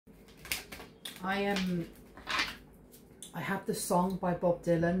I had the song by Bob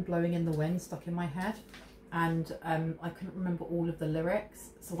Dylan, Blowing in the Wind, stuck in my head, and I couldn't remember all of the lyrics,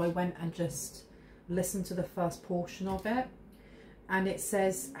 so I went and just listened to the first portion of it. And it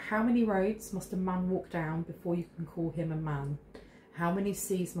says, how many roads must a man walk down before you can call him a man? How many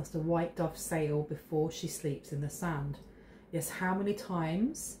seas must a white dove sail before she sleeps in the sand? Yes, how many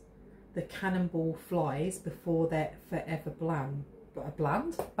times the cannonball flies before they're forever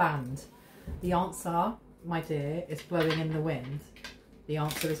banned? The answer, my dear, is blowing in the wind. The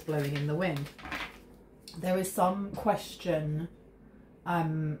answer is blowing in the wind. There is some question,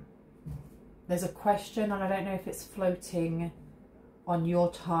 there's a question, and I don't know if it's floating on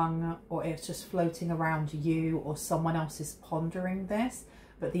your tongue or it's just floating around you or someone else is pondering this,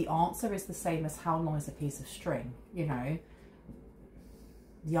 but the answer is the same as how long is a piece of string. You know,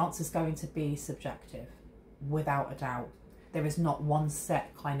 the answer is going to be subjective, without a doubt. There is not one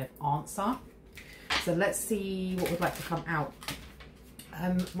set kind of answer. So let's see what would like to come out.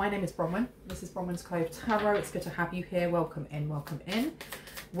 My name is Bronwen. This is Bronwen's Cove Tarot. It's good to have you here. Welcome in, welcome in.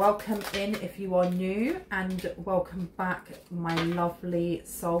 Welcome in if you are new, and welcome back, my lovely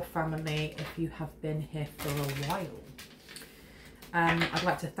soul family, if you have been here for a while. I'd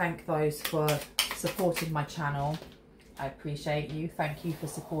like to thank those for supporting my channel. I appreciate you. Thank you for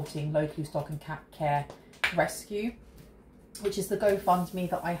supporting Local Dog and Cat Care Rescue, which is the GoFundMe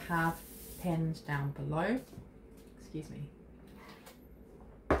that I have pinned down below. Excuse me.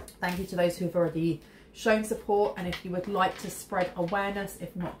 Thank you to those who have already shown support, and if you would like to spread awareness,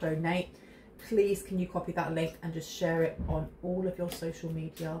 if not donate, please can you copy that link and just share it on all of your social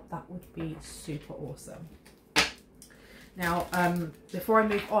media? That would be super awesome. Now, before I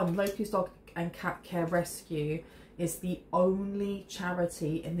move on, Local Dog and Cat Care Rescue is the only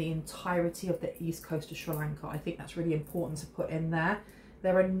charity in the entirety of the east coast of Sri Lanka. I think that's really important to put in there.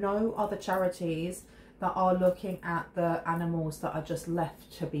 There are no other charities that are looking at the animals that are just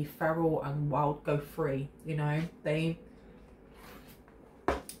left to be feral and wild, go free. You know, they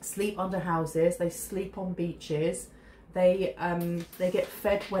sleep under houses, they sleep on beaches, they get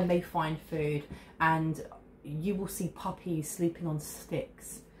fed when they find food, and you will see puppies sleeping on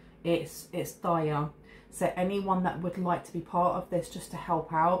sticks. It's dire. So anyone that would like to be part of this just to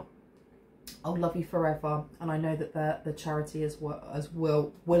help out, I'll love you forever. And I know that the charity will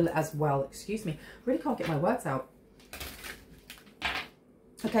as well, excuse me, really can't get my words out.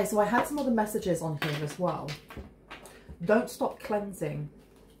 Okay, so I had some other messages on here as well. Don't stop cleansing.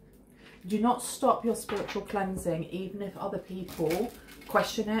 Do not stop your spiritual cleansing, even if other people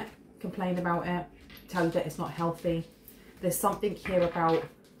question it, complain about it, tell you that it's not healthy. There's something here about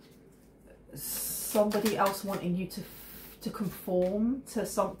somebody else wanting you to conform to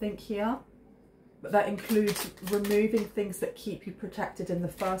something here. But that includes removing things that keep you protected in the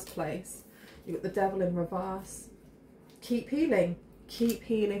first place. You've got the devil in reverse. Keep healing. Keep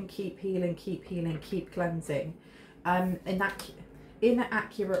healing, keep healing, keep healing, keep cleansing.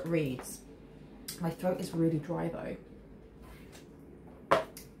 Inaccurate reads. My throat is really dry though.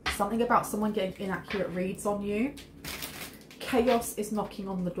 Something about someone getting inaccurate reads on you. Chaos is knocking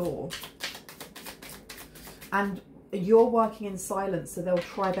on the door. And you're working in silence, so they'll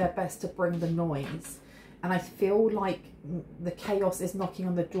try their best to bring the noise. And I feel like the chaos is knocking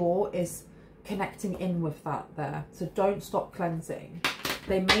on the door is connecting in with that there. So don't stop cleansing.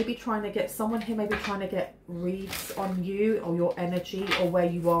 They may be trying to get, someone here may be trying to get reads on you or your energy or where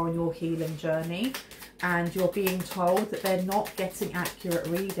you are on your healing journey. And you're being told that they're not getting accurate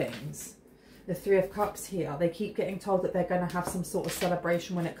readings. The Three of Cups here, they keep getting told that they're going to have some sort of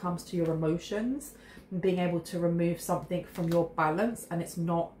celebration when it comes to your emotions. Being able to remove something from your balance, and it's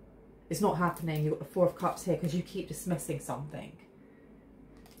not happening. You've got the Four of Cups here because you keep dismissing something.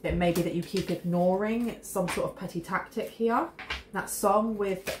 It may be that you keep ignoring some sort of petty tactic here. That song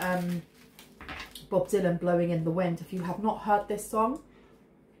with Bob Dylan, Blowing in the Wind. If you have not heard this song,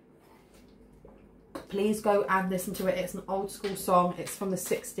 please go and listen to it. It's an old school song. It's from the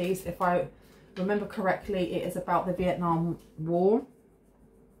 60s. If I remember correctly, it is about the Vietnam War.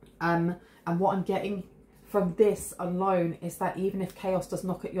 And what I'm getting from this alone is that even if chaos does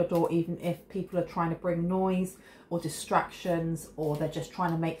knock at your door, even if people are trying to bring noise or distractions, or they're just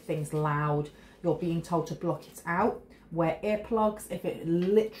trying to make things loud, you're being told to block it out. Wear earplugs if it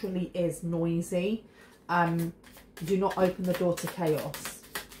literally is noisy. Do not open the door to chaos.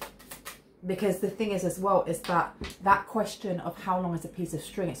 Because the thing is as well is that question of how long is a piece of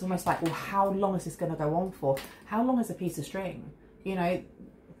string, it's almost like, well, how long is this going to go on for? How long is a piece of string? You know,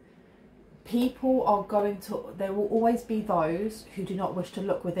 people are going to, there will always be those who do not wish to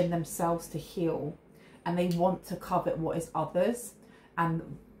look within themselves to heal, and they want to covet what is others.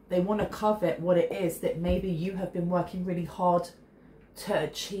 And They want to covet what it is that maybe you have been working really hard to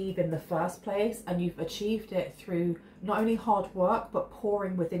achieve in the first place, and you've achieved it through not only hard work but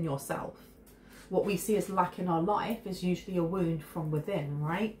pouring within yourself. What we see as lack in our life is usually a wound from within,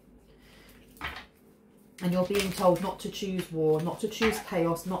 right? And you're being told not to choose war, not to choose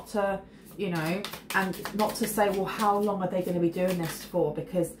chaos, not to, you know, and not to say, well, how long are they going to be doing this for?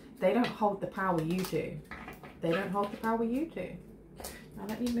 Because they don't hold the power you do. They don't hold the power you do. Now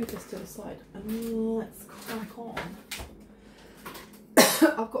let me move this to the side and let's crack on.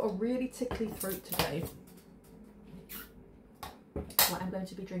 I've got a really tickly throat today. So I'm going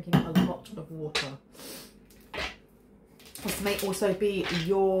to be drinking a lot of water. This may also be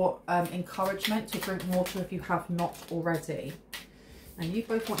your encouragement to drink water if you have not already. And you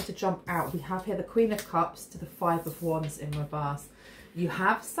both wanted to jump out. We have here the Queen of Cups to the Five of Wands in reverse. You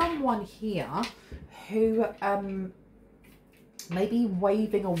have someone here who may be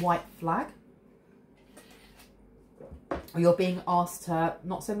waving a white flag. Or you're being asked to,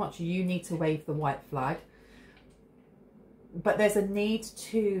 not so much you need to wave the white flag, but there's a need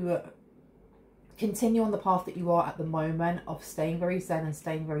to continue on the path that you are at the moment of staying very zen and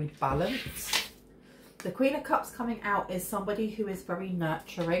staying very balanced. The Queen of Cups coming out is somebody who is very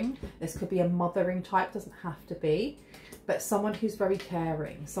nurturing. This could be a mothering type, doesn't have to be, but someone who's very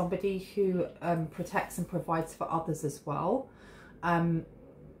caring, somebody who protects and provides for others as well.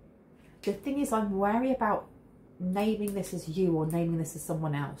 The thing is, I'm wary about naming this as you or naming this as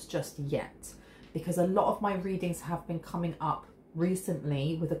someone else just yet, because a lot of my readings have been coming up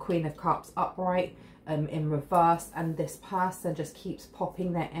recently with the Queen of Cups upright in reverse, and this person just keeps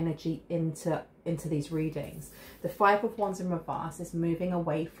popping their energy into these readings. The Five of Wands in reverse is moving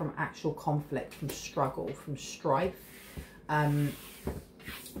away from actual conflict, from struggle, from strife. Can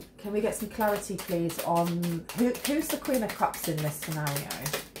we get some clarity please on who's the Queen of Cups in this scenario?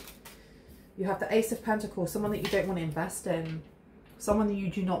 You have the Ace of Pentacles, someone that you don't want to invest in, someone that you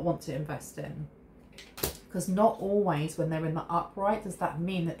do not want to invest in. Because not always when they're in the upright does that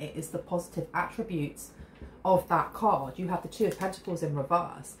mean that it is the positive attributes of that card. You have the Two of Pentacles in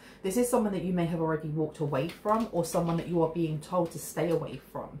reverse. This is someone that you may have already walked away from, or someone that you are being told to stay away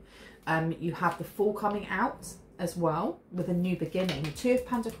from. You have the Fool coming out as well with a new beginning. The Two of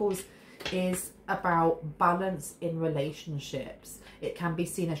Pentacles is about balance in relationships. It can be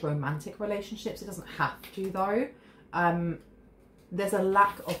seen as romantic relationships. It doesn't have to though. There's a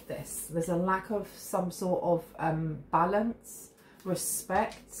lack of this. There's a lack of some sort of balance,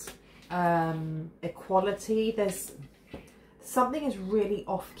 respect, equality. There's something is really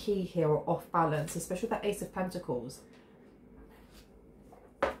off key here or off balance, especially with that Ace of Pentacles.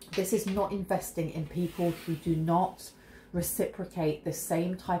 This is not investing in people who do not reciprocate the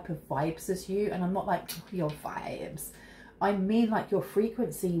same type of vibes as you. And I'm not like your vibes. I mean like your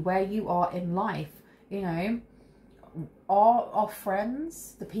frequency, where you are in life, you know. Our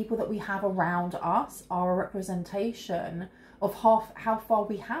friends, the people that we have around us, are a representation of how far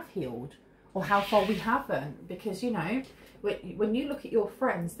we have healed or how far we haven't. Because, you know, when you look at your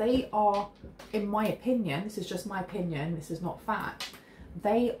friends, they are, in my opinion, this is just my opinion, this is not fact,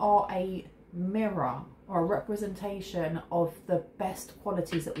 they are a mirror or a representation of the best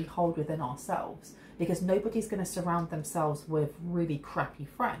qualities that we hold within ourselves. Because nobody's going to surround themselves with really crappy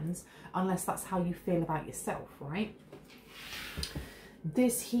friends unless that's how you feel about yourself, right?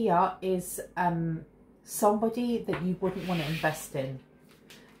 This here is somebody that you wouldn't want to invest in.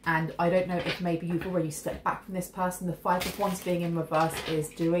 And I don't know if maybe you've already stepped back from this person. The Five of Wands being in reverse is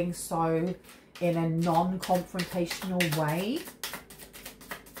doing so in a non-confrontational way.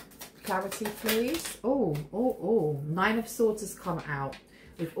 Clarity, please. Oh, Nine of Swords has come out.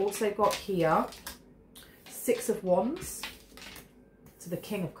 We've also got here Six of Wands to the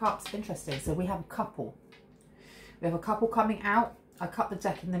King of Cups. Interesting. So we have a couple. We have a couple coming out. I cut the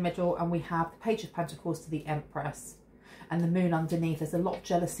deck in the middle, and we have the Page of Pentacles to the Empress and the Moon underneath. There's a lot of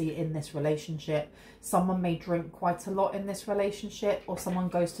jealousy in this relationship. Someone may drink quite a lot in this relationship, or someone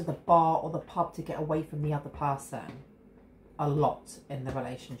goes to the bar or the pub to get away from the other person a lot in the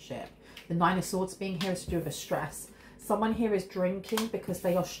relationship. The Nine of Swords being here is to do with a stress. Someone here is drinking because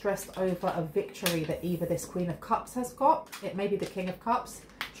they are stressed over a victory that either this Queen of Cups has got, it may be the King of Cups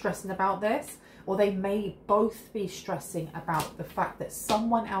stressing about this, or they may both be stressing about the fact that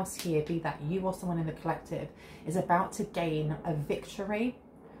someone else here, be that you or someone in the collective, is about to gain a victory.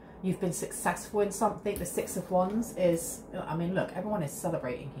 You've been successful in something. The Six of Wands is, I mean, look, everyone is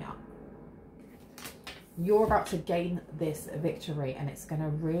celebrating here. You're about to gain this victory, and it's going to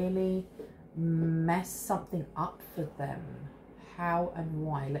really mess something up for them. How and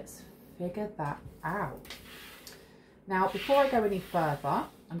why? Let's figure that out. Now, before I go any further,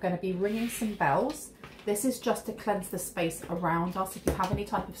 I'm going to be ringing some bells. This is just to cleanse the space around us. If you have any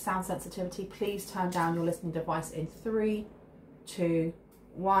type of sound sensitivity, please turn down your listening device in 3, 2,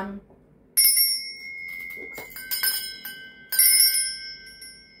 1.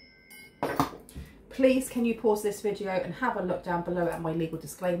 Please, can you pause this video and have a look down below at my legal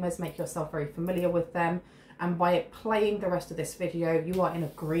disclaimers, make yourself very familiar with them. And by playing the rest of this video, you are in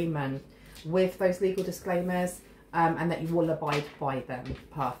agreement with those legal disclaimers and that you will abide by them.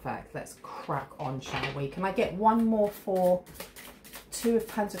 Perfect. Let's crack on, shall we? Can I get one more for 2 of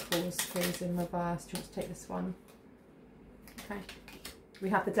Pentacles, please, in reverse? Do you want to take this one? Okay. We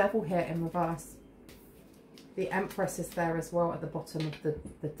have the Devil here in reverse. The Empress is there as well at the bottom of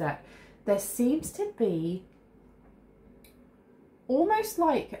the deck. There seems to be almost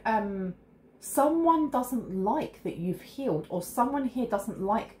like someone doesn't like that you've healed, or someone here doesn't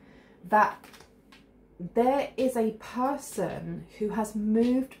like that there is a person who has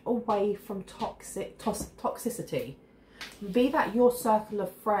moved away from toxicity. Be that your circle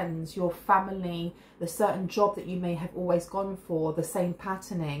of friends, your family, the certain job that you may have always gone for, the same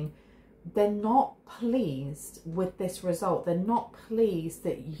patterning. They're not pleased with this result. They're not pleased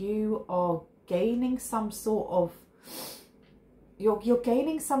that you are gaining some sort of, you're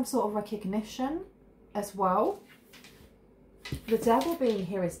gaining some sort of recognition as well. The Devil being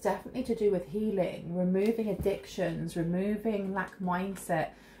here is definitely to do with healing, removing addictions, removing lack mindset,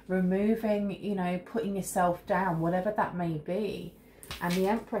 removing, you know, putting yourself down, whatever that may be. And the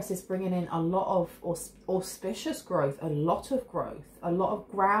Empress is bringing in a lot of auspicious growth, a lot of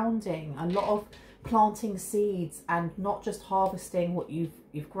grounding, a lot of planting seeds, and not just harvesting what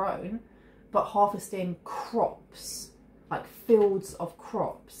you've grown, but harvesting crops, like fields of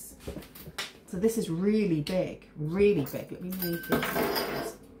crops. So this is really big, really big. Let me read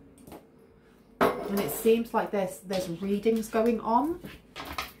this. And it seems like there's readings going on.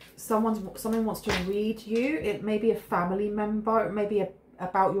 Someone wants to read you. It may be a family member. It may be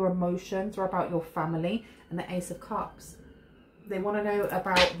about your emotions or about your family. And the Ace of Cups. They want to know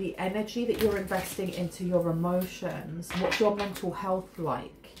about the energy that you're investing into your emotions. What's your mental health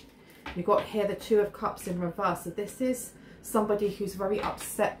like? You've got here the 2 of Cups in reverse. So this is somebody who's very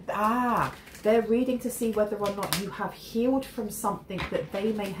upset. They're reading to see whether or not you have healed from something that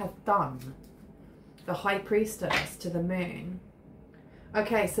they may have done. The High Priestess to the Moon.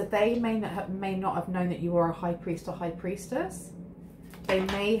 Okay, so they may not have known that you were a High Priest or High Priestess. They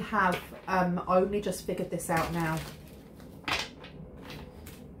may have only just figured this out now.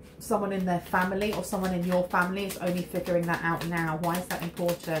 Someone in their family or someone in your family is only figuring that out now. Why is that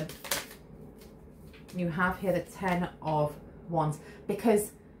important? You have here the 10 of Wands.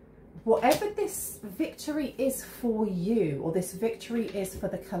 Because whatever this victory is for you, or this victory is for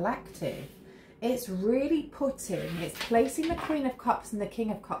the collective, it's really it's placing the Queen of Cups and the King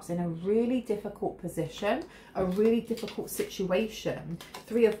of Cups in a really difficult position, a really difficult situation.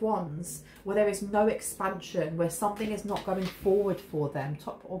 3 of Wands, where there is no expansion, where something is not going forward for them.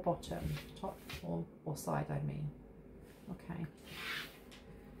 Top or bottom? Top or side, I mean. Okay.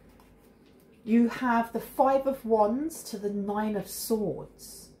 You have the 5 of Wands to the 9 of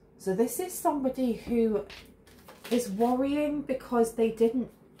Swords. So this is somebody who is worrying because they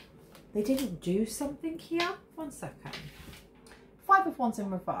didn't do something here. 1 second. 5 of Wands in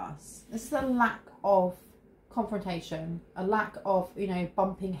reverse. This is a lack of confrontation, a lack of, you know,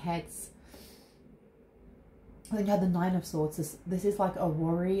 bumping heads. And then you have the 9 of Swords. This is like a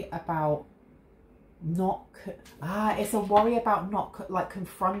worry about it's a worry about not like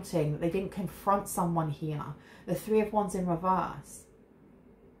confronting. They didn't confront someone here. The 3 of Wands in reverse.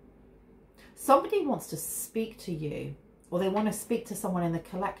 Somebody wants to speak to you, or they want to speak to someone in the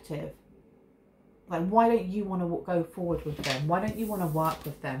collective. Like, why don't you want to go forward with them? Why don't you want to work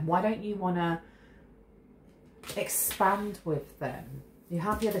with them? Why don't you want to expand with them? You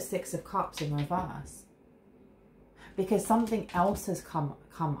have here the 6 of Cups in reverse. Because something else has come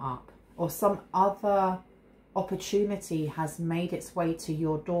up, or some other opportunity has made its way to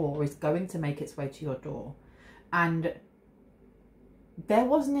your door, or is going to make its way to your door. And there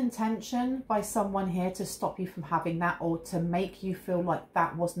was an intention by someone here to stop you from having that, or to make you feel like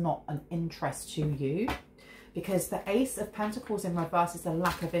that was not an interest to you. Because the Ace of Pentacles in reverse is a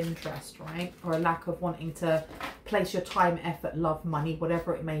lack of interest, right? Or a lack of wanting to place your time, effort, love, money,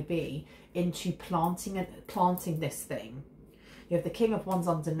 whatever it may be, into planting this thing. You have the King of Wands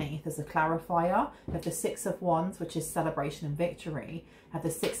underneath as a clarifier. You have the 6 of Wands, which is celebration and victory. You have the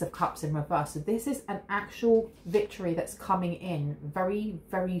 6 of Cups in reverse. So this is an actual victory that's coming in very,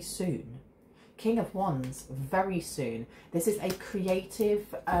 very soon. King of Wands, very soon. This is a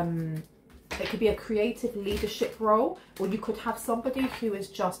creative It could be a creative leadership role, or you could have somebody who is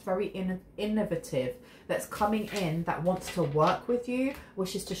just very innovative, that's coming in, that wants to work with you,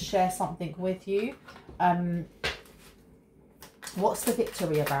 wishes to share something with you. What's the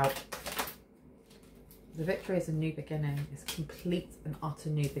victory about? The victory is a new beginning. It's a complete and utter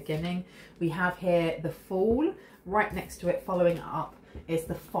new beginning. We have here the Fool. Right next to it, following it up, is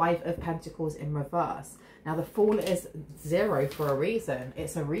the Five of Pentacles in reverse. Now, the Fool is 0 for a reason.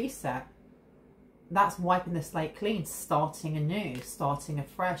 It's a reset. That's wiping the slate clean, starting anew, starting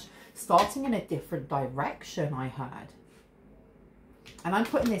afresh, starting in a different direction, I heard. And I'm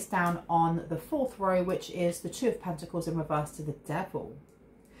putting this down on the 4th row, which is the Two of Pentacles in reverse to the Devil.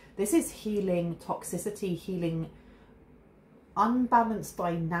 This is healing toxicity, healing unbalanced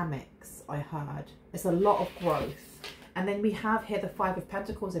dynamics, I heard. It's a lot of growth. And then we have here the Five of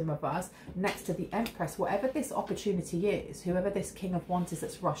Pentacles in reverse next to the Empress. Whatever this opportunity is, whoever this King of Wands is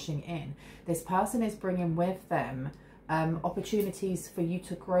that's rushing in, this person is bringing with them opportunities for you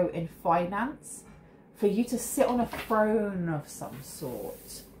to grow in finance, for you to sit on a throne of some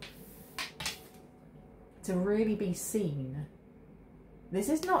sort, to really be seen. This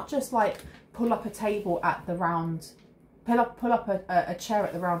is not just like pull up a table at the round, pull up a chair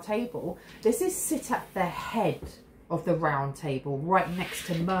at the round table. This is sit at the head of the round table, right next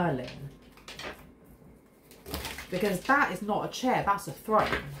to Merlin. Because that is not a chair, that's a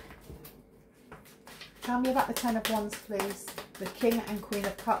throne. Tell me about the Ten of Wands, please. The King and Queen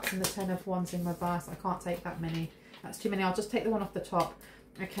of Cups and the Ten of Wands in reverse. I can't take that many. That's too many. I'll just take the one off the top.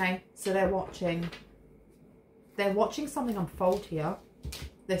 Okay, so they're watching. They're watching something unfold here.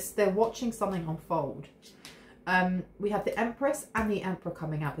 They're watching something unfold. We have the Empress and the Emperor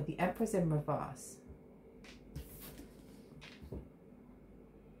coming out, but the Empress in reverse.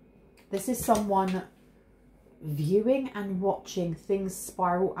 This is someone viewing and watching things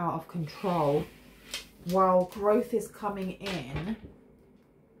spiral out of control while growth is coming in.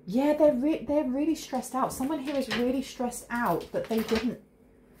 Yeah, they're really stressed out. Someone here is really stressed out that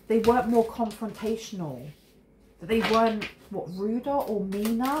they weren't more confrontational, that they weren't ruder or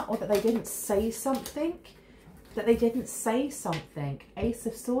meaner, or that they didn't say something, Ace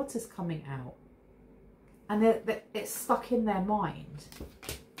of Swords is coming out, and it's stuck in their mind.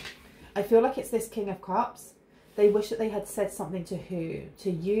 I feel like it's this King of Cups. They wish that they had said something to who? To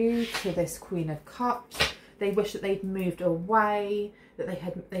you, to this Queen of Cups. They wish that they'd moved away, that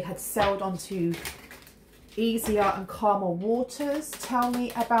they had sailed onto easier and calmer waters. Tell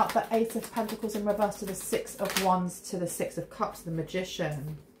me about the Ace of Pentacles in reverse to the Six of Wands to the Six of Cups, the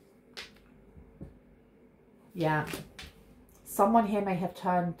Magician. Yeah. Someone here may have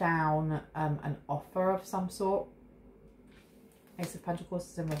turned down an offer of some sort. Ace of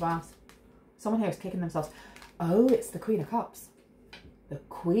Pentacles is in reverse. Someone here is kicking themselves. Oh, it's the Queen of Cups. The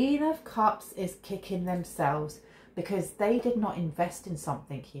Queen of Cups is kicking themselves because they did not invest in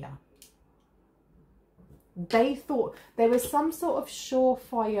something here. They thought there was some sort of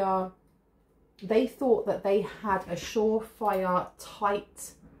surefire. They thought that they had a surefire,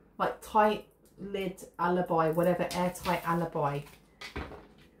 tight lid alibi, whatever, airtight alibi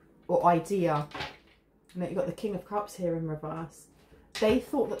or idea. And you've got the King of Cups here in reverse. They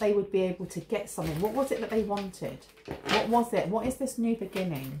thought that they would be able to get something. What was it that they wanted? What was it? What is this new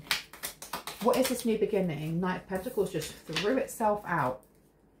beginning? What is this new beginning? Knight of Pentacles just threw itself out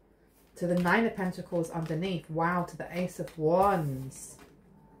to the Nine of Pentacles underneath. Wow, to the Ace of Wands.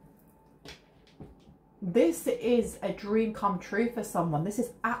 This is a dream come true for someone. This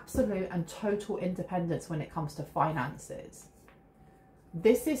is absolute and total independence when it comes to finances.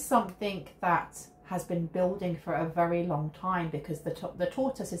 This is something that has been building for a very long time, because the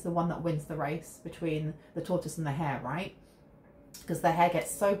tortoise is the one that wins the race between the tortoise and the hare, right? Because the hare gets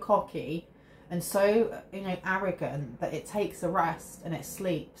so cocky and so, you know, arrogant that it takes a rest and it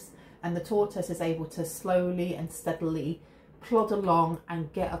sleeps, and the tortoise is able to slowly and steadily plod along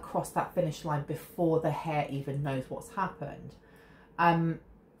and get across that finish line before the hare even knows what's happened.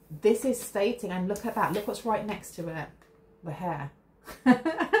 This is stating, and look at that, look what's right next to it, the hare.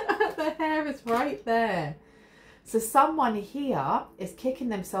 The hair is right there. So someone here is kicking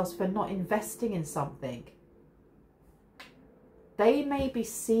themselves for not investing in something. They may be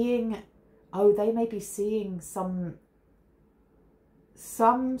seeing, oh, they may be seeing some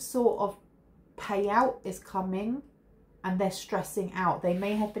sort of payout is coming and they're stressing out. They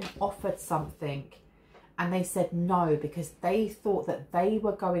may have been offered something and they said no because they thought that they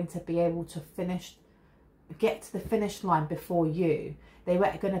were going to be able to get to the finish line before you. They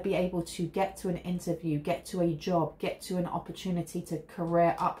were going to be able to get to an interview, get to a job, get to an opportunity to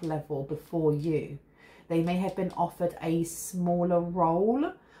career up level before you. They may have been offered a smaller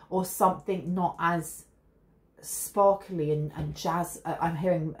role, or something not as sparkly and jazz. I'm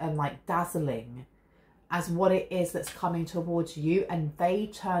hearing like dazzling as what it is that's coming towards you, and they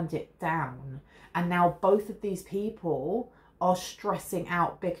turned it down. And now both of these people are stressing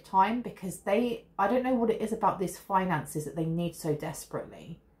out big time because I don't know what it is about these finances that they need so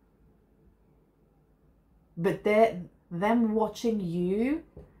desperately. But them watching you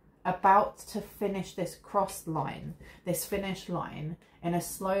about to finish this cross line, this finish line in a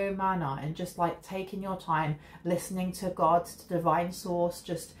slow manner, and just like taking your time, listening to God, to divine source,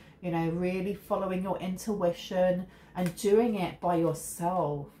 just, you know, really following your intuition and doing it by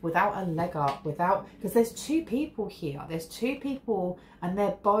yourself without a leg up, because there's two people here. There's two people and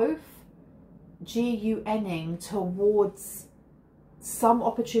they're both GUNing towards some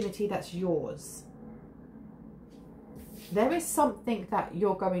opportunity that's yours. There is something that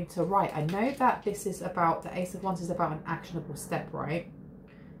you're going to write. I know that this is about, the Ace of Wands is about an actionable step, right?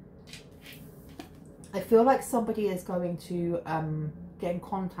 I feel like somebody is going to get in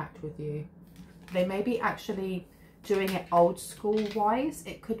contact with you. They may be actually doing it old school wise.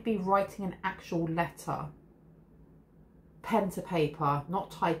 It could be writing an actual letter, pen to paper,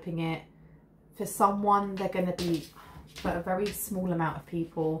 not typing it. For someone, they're going to be, for a very small amount of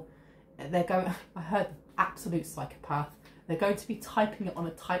people, they're going, I heard absolute psychopath, they're going to be typing it on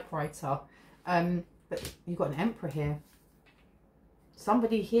a typewriter. But you've got an Emperor here.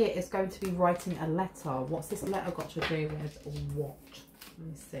 Somebody here is going to be writing a letter. What's this letter got to do with what? Let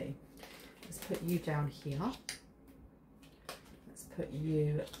me see. Let's put you down here. Let's put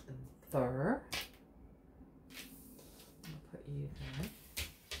you there. I'll put you there.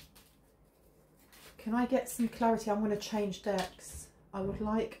 Can I get some clarity? I'm going to change decks. I would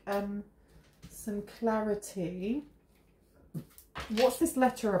like some clarity. What's this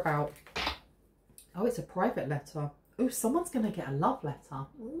letter about? Oh, it's a private letter. Oh, someone's going to get a love letter.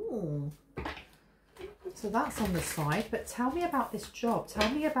 Ooh. So that's on the side. But tell me about this job. Tell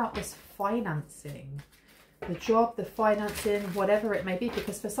me about this financing. The job, the financing, whatever it may be.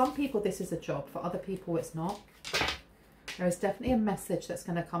 Because for some people, this is a job. For other people, it's not. There is definitely a message that's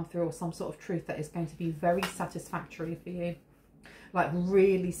going to come through, or some sort of truth that is going to be very satisfactory for you. Like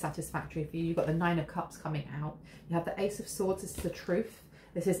really satisfactory for you. You've got the Nine of Cups coming out. You have the Ace of Swords. This is the truth.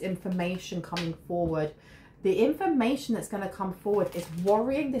 This is information coming forward. The information that's going to come forward is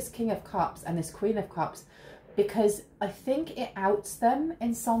worrying this King of Cups and this Queen of Cups, because I think it outs them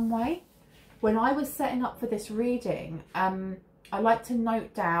in some way. When I was setting up for this reading, I like to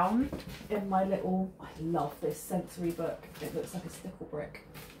note down in my little, I love this sensory book. It looks like a stickle brick.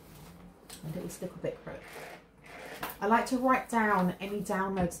 A little stickle brick book. I like to write down any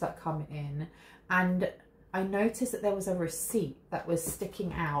downloads that come in, and I noticed that there was a receipt that was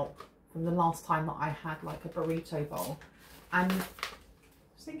sticking out from the last time that I had like a burrito bowl, and I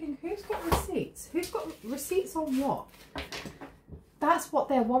was thinking, who's got receipts? Who's got receipts on what? That's what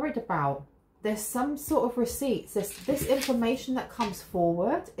they're worried about. There's some sort of receipts. This information that comes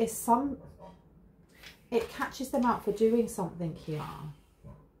forward is it catches them out for doing something here.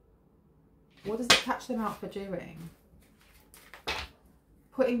 What does it catch them out for doing?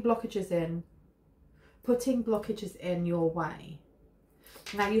 Putting blockages in your way.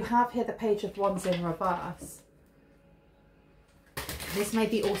 Now you have here the Page of Wands in reverse. This may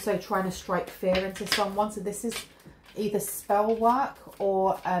be also trying to strike fear into someone. So this is either spell work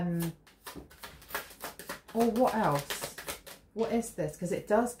or what else? What is this? Because it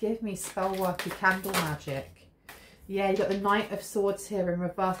does give me spell worky candle magic. Yeah, you've got the Knight of Swords here in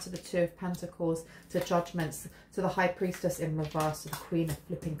reverse to the Two of Pentacles, to Judgments, to the High Priestess in reverse, to the Queen of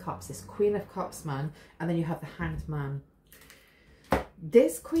Flipping Cups. This Queen of Cups, man. And then you have the Hanged Man.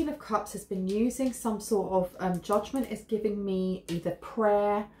 This Queen of Cups has been using some sort of Judgment is giving me either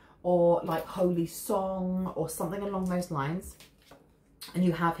prayer or like holy song or something along those lines. And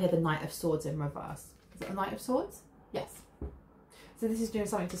you have here the Knight of Swords in reverse. Is it the Knight of Swords? Yes. So this is doing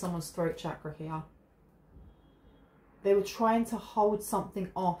something to someone's throat chakra here. They were trying to hold something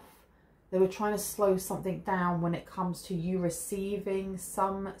off. They were trying to slow something down when it comes to you receiving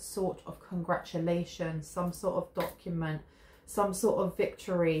some sort of congratulation, some sort of document, some sort of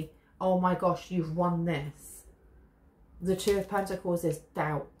victory. Oh my gosh, you've won this. The Two of Pentacles is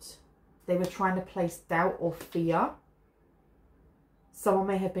doubt. They were trying to place doubt or fear. Someone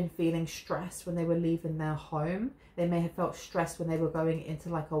may have been feeling stressed when they were leaving their home. They may have felt stressed when they were going into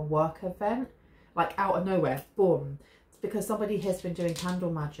like a work event. Like out of nowhere, boom. It's because somebody has been doing candle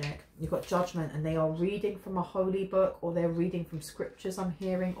magic. You've got Judgment and they are reading from a holy book, or they're reading from scriptures I'm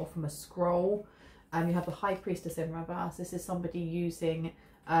hearing, or from a scroll. You have the High Priestess in reverse. This is somebody using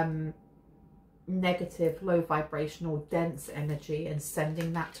negative, low vibrational, dense energy and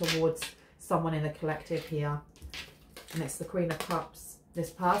sending that towards someone in the collective here. And it's the Queen of Cups. This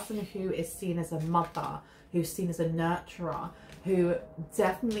person who is seen as a mother, who's seen as a nurturer, who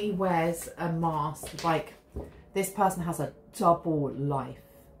definitely wears a mask. Like, this person has a double life.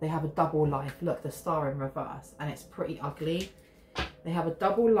 They have a double life. Look, the star in reverse, and it's pretty ugly. They have a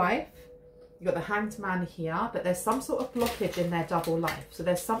double life. You've got the Hanged Man here, but there's some sort of blockage in their double life. So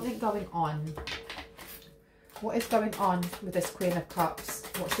there's something going on. What is going on with this Queen of Cups?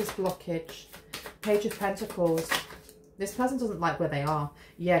 What's this blockage? Page of Pentacles. This person doesn't like where they are.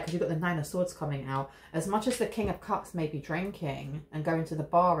 Yeah, because you've got the Nine of Swords coming out. As much as the King of Cups may be drinking and going to the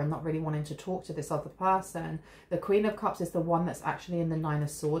bar and not really wanting to talk to this other person, the Queen of Cups is the one that's actually in the Nine of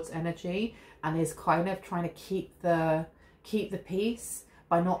Swords energy and is kind of trying to keep the peace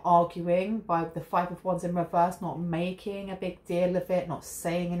by not arguing, by the Five of Wands in reverse, not making a big deal of it, not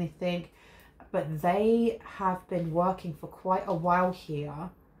saying anything. But they have been working for quite a while here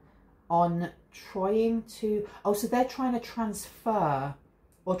on trying to, oh, so they're trying to transfer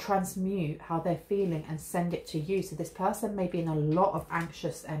or transmute how they're feeling and send it to you. So this person may be in a lot of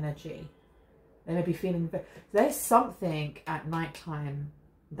anxious energy. They may be feeling, there's something at nighttime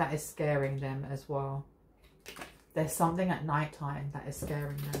that is scaring them as well. There's something at nighttime that is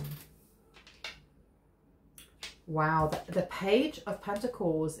scaring them. Wow, the Page of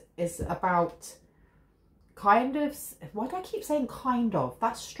Pentacles is about kind of, why do I keep saying kind of?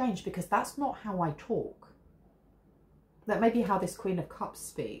 That's strange because that's not how I talk. That may be how this Queen of Cups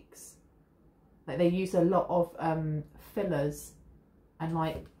speaks. Like, they use a lot of fillers and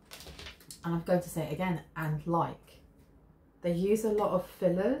like, and I'm going to say it again, and like. They use a lot of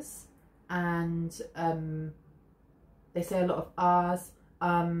fillers and they say a lot of ahs,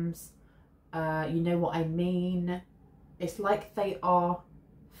 you know what I mean. It's like they are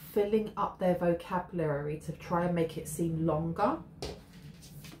filling up their vocabulary to try and make it seem longer.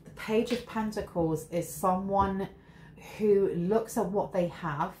 The Page of Pentacles is someone who looks at what they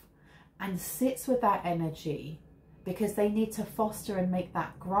have and sits with that energy because they need to foster and make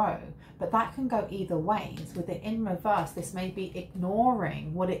that grow. But that can go either ways. With it in reverse, this may be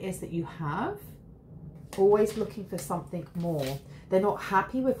ignoring what it is that you have, always looking for something more. They're not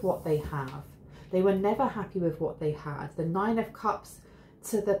happy with what they have. They were never happy with what they had. The Nine of Cups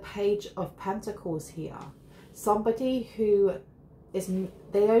to the Page of Pentacles here. Somebody who is,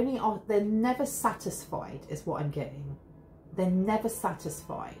 they're never satisfied is what I'm getting. They're never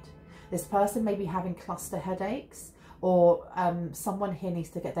satisfied. This person may be having cluster headaches, or someone here needs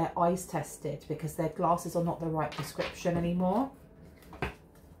to get their eyes tested because their glasses are not the right prescription anymore.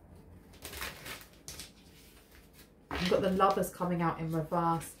 You've got the Lovers coming out in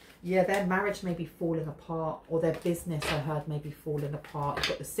reverse. Yeah, their marriage may be falling apart, or their business, I heard, may be falling apart. You've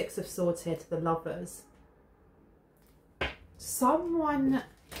got the Six of Swords here to the Lovers. Someone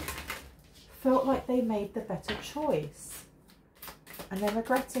felt like they made the better choice and they're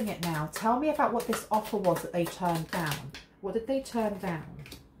regretting it now. Tell me about what this offer was that they turned down. What did they turn down?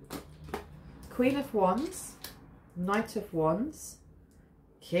 Queen of Wands, Knight of Wands,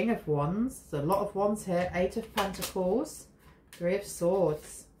 King of Wands. There's a lot of wands here. Eight of Pentacles, Three of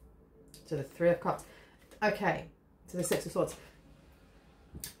Swords, to the Three of Cups. Okay, to the Six of Swords.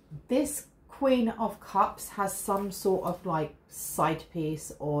 This Queen of Cups has some sort of like side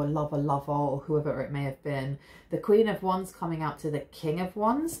piece or lover or whoever it may have been. The Queen of Wands coming out to the King of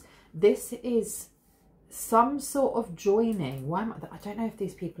Wands. This is some sort of joining. Why am I don't know if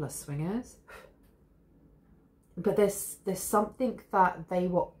these people are swingers. But there's something that they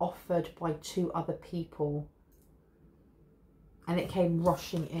were offered by two other people. And it came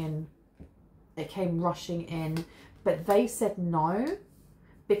rushing in. It came rushing in. But they said no.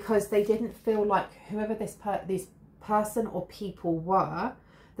 Because they didn't feel like whoever this person or people were,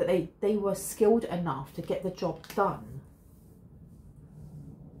 that they were skilled enough to get the job done.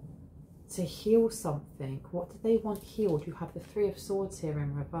 To heal something. What did they want healed? You have the Three of Swords here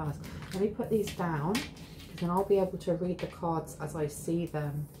in reverse. Let me put these down, because then I'll be able to read the cards as I see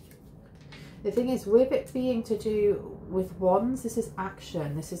them. The thing is, with it being to do with wands, this is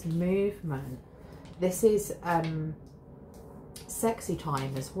action. This is movement. This is sexy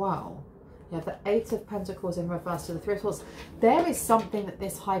time as well. You have the Eight of Pentacles in reverse to the Three of Swords. There is something that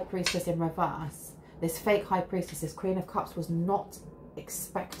this High Priestess in reverse, this fake High Priestess, this Queen of Cups, was not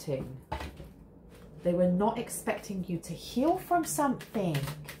expecting. They were not expecting you to heal from something.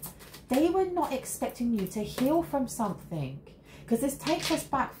 They were not expecting you to heal from something. Because this takes us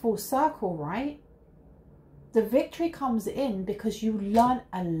back full circle, right? The victory comes in because you learn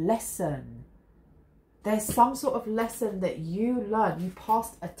a lesson. There's some sort of lesson that you learned. You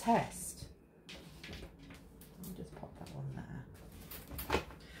passed a test.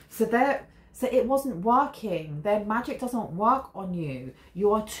 So it wasn't working. Their magic doesn't work on you.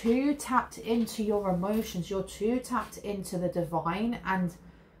 You are too tapped into your emotions. You're too tapped into the divine, and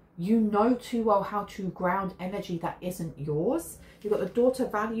you know too well how to ground energy that isn't yours. You've got the daughter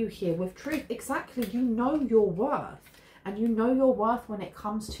value here with truth. Exactly. You know your worth, and you know your worth when it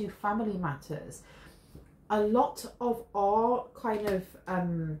comes to family matters. A lot of our kind of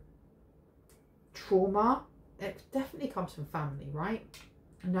trauma, it definitely comes from family, right?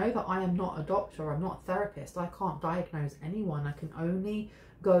 Know that I am not a doctor, I'm not a therapist, I can't diagnose anyone. I can only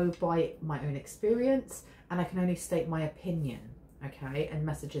go by my own experience, and I can only state my opinion, okay, and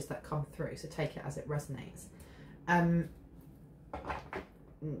messages that come through, so take it as it resonates.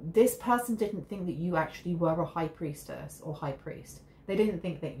 This person didn't think that you actually were a high priestess or high priest. They didn't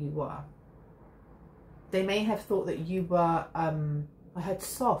think that you were. They may have thought that you were, I heard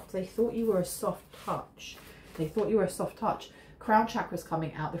soft, they thought you were a soft touch. They thought you were a soft touch. Crown chakra's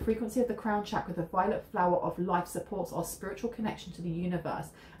coming out. The frequency of the crown chakra, the violet flower of life, supports our spiritual connection to the universe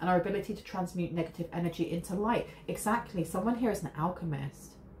and our ability to transmute negative energy into light. Exactly. Someone here is an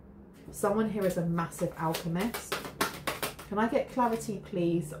alchemist. Someone here is a massive alchemist. Can I get clarity,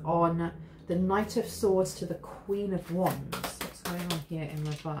 please, on the Knight of Swords to the Queen of Wands? What's going on here in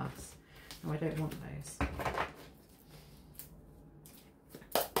reverse? No, I don't want those.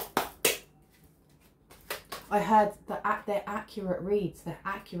 I heard that they're accurate reads. They're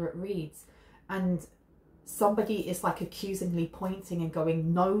accurate reads. And somebody is like accusingly pointing and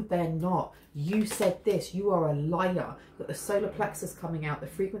going, no, they're not. You said this. You are a liar. You've got the solar plexus coming out. The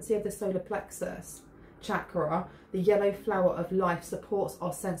frequency of the solar plexus chakra, the yellow flower of life, supports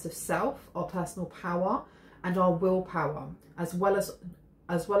our sense of self, our personal power, and our willpower, as well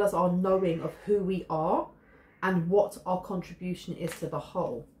as our knowing of who we are and what our contribution is to the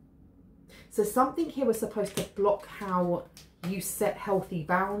whole. So something here was supposed to block how you set healthy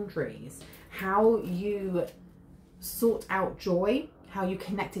boundaries, how you sort out joy, how you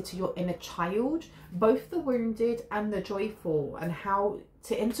connected to your inner child, both the wounded and the joyful, and how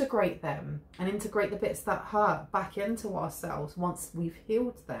to integrate them and integrate the bits that hurt back into ourselves once we've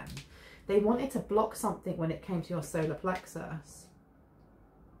healed them. They wanted to block something when it came to your solar plexus.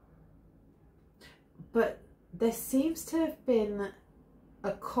 But there seems to have been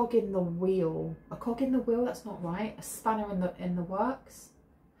a cog in the wheel. A cog in the wheel, that's not right. A spanner in the works.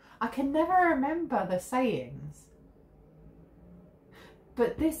 I can never remember the sayings.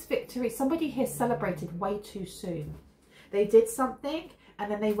 But this victory, somebody here celebrated way too soon. They did something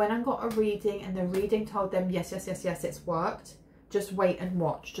and then they went and got a reading, and the reading told them, yes, yes, yes, yes, it's worked. Just wait and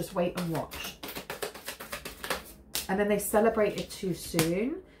watch. Just wait and watch. And then they celebrated too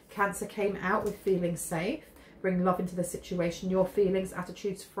soon. Cancer came out with feeling safe. Bring love into the situation. Your feelings,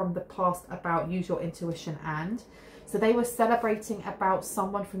 attitudes from the past about, use your intuition and. So they were celebrating about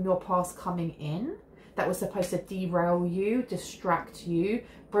someone from your past coming in that was supposed to derail you, distract you,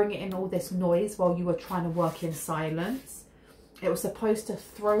 bring in all this noise while you were trying to work in silence. It was supposed to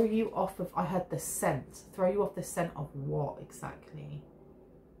throw you off of, I heard the scent. Throw you off the scent of what exactly?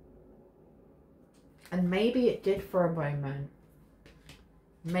 And maybe it did for a moment.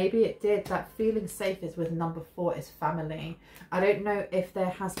 Maybe it did. That feeling safe is with number 4 is family. I don't know if there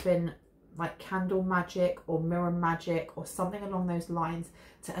has been like candle magic or mirror magic or something along those lines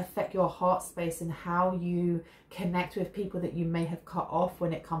to affect your heart space and how you connect with people that you may have cut off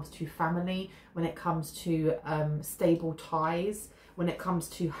when it comes to family, when it comes to stable ties, when it comes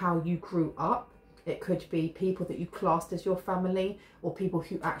to how you grew up. It could be people that you classed as your family or people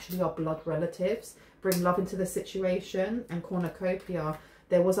who actually are blood relatives. Bring love into the situation. And cornucopia,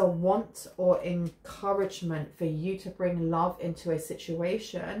 there was a want or encouragement for you to bring love into a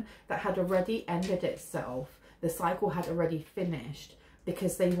situation that had already ended itself. The cycle had already finished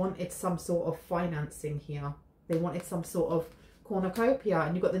because they wanted some sort of financing here. They wanted some sort of cornucopia,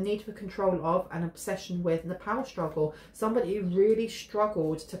 and you've got the need for control of, an obsession with, and the power struggle. Somebody who really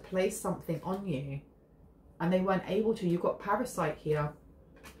struggled to place something on you and they weren't able to. You've got parasite here.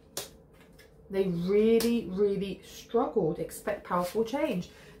 They really, really struggled. Expect powerful change.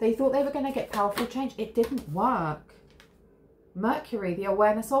 They thought they were going to get powerful change. It didn't work. Mercury, the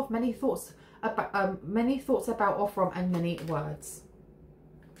awareness of, many thoughts about or from, and many words.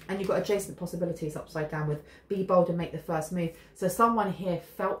 And you've got adjacent possibilities upside down with be bold and make the first move. So someone here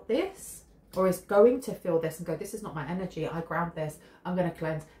felt this or is going to feel this and go, this is not my energy. I ground this. I'm going to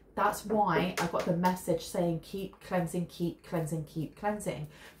cleanse. That's why I got the message saying keep cleansing, keep cleansing, keep cleansing.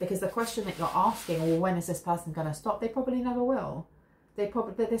 Because the question that you're asking, well, when is this person going to stop? They probably never will.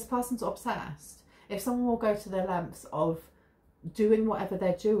 This person's obsessed. If someone will go to the lengths of doing whatever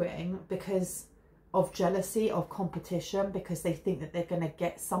they're doing because of jealousy, of competition, because they think that they're going to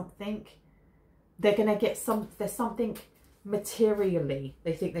get something. They're going to get there's something materially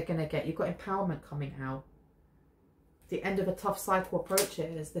they think they're going to get. You've got empowerment coming out. The end of a tough cycle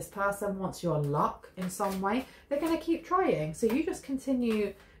approaches. This person wants your luck in some way. They're going to keep trying. So you just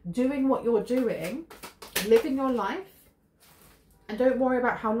continue doing what you're doing, living your life, and don't worry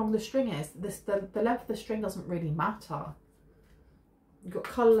about how long the string is. The length of the string doesn't really matter. You've got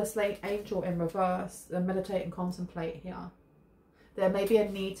colourless angel in reverse. Meditate and contemplate here. There may be a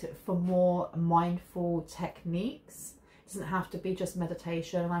need for more mindful techniques. It doesn't have to be just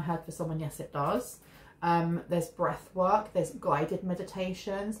meditation. I heard for someone, yes, it does. There's breath work. There's guided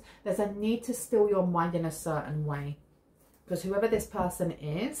meditations. There's a need to still your mind in a certain way. Because whoever this person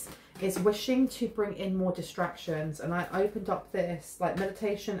is wishing to bring in more distractions. And I opened up this, like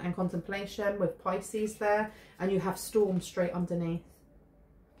meditation and contemplation with Pisces there. And you have storm straight underneath.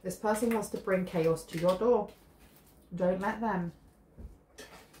 This person wants to bring chaos to your door. Don't let them.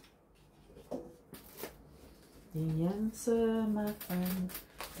 The answer, my friend,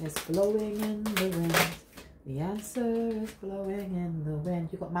 is blowing in the wind. The answer is blowing in the wind.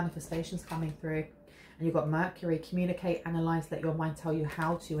 You've got manifestations coming through. And you've got Mercury. Communicate, analyze, let your mind tell you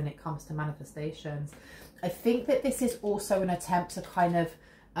how to when it comes to manifestations. I think that this is also an attempt to kind of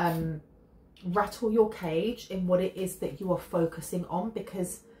rattle your cage in what it is that you are focusing on.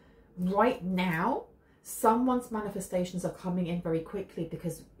 Because right now, someone's manifestations are coming in very quickly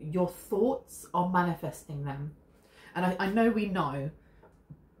because your thoughts are manifesting them. And I know we know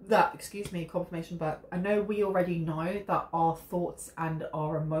that, excuse me, confirmation, but I know we already know that our thoughts and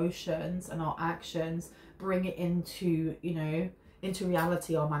our emotions and our actions bring it into, you know, into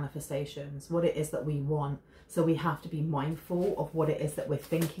reality, our manifestations, what it is that we want. So we have to be mindful of what it is that we're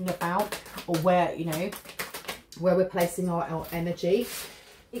thinking about, or where, you know, where we're placing our energy.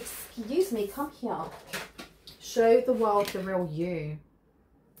 Excuse me, come here. Show the world the real you.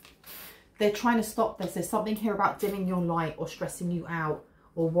 They're trying to stop this. There's something here about dimming your light or stressing you out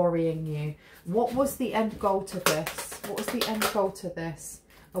or worrying you. What was the end goal to this? What was the end goal to this?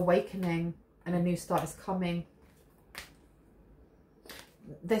 Awakening and a new start is coming.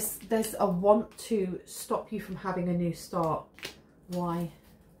 There's a want to stop you from having a new start. Why?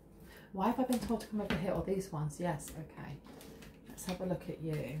 Why have I been told to come over here? Or these ones? Yes, okay. Let's have a look at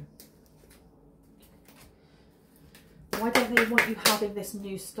you. Why don't they want you having this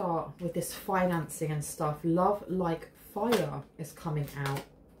new start with this financing and stuff? Love like fire is coming out.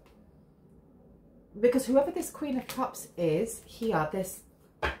 Because whoever this Queen of Cups is here, there's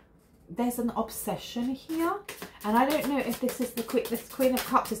an obsession here. And I don't know if this Queen of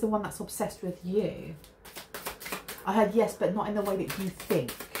Cups is the one that's obsessed with you. I heard yes, but not in the way that you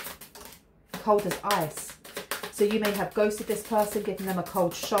think. Cold as ice. So you may have ghosted this person, given them a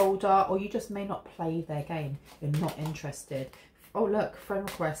cold shoulder, or you just may not play their game. You're not interested. Oh, look, friend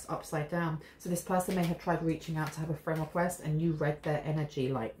request upside down. So this person may have tried reaching out to have a friend request, and you read their energy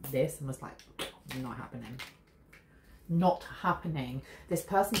like this and was like, not happening. Not happening. This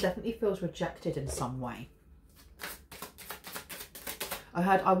person definitely feels rejected in some way. I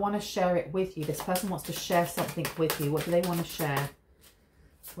heard, I want to share it with you. This person wants to share something with you. What do they want to share?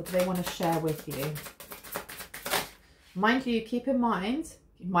 What do they want to share with you? Mind you, keep in mind,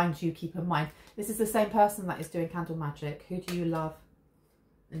 this is the same person that is doing candle magic. Who do you love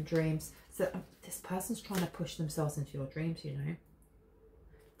in dreams? So this person's trying to push themselves into your dreams, you know.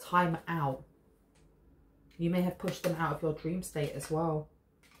 Time out. You may have pushed them out of your dream state as well.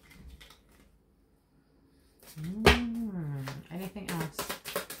 Anything else?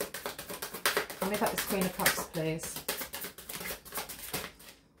 Tell me about this Queen of Cups, please.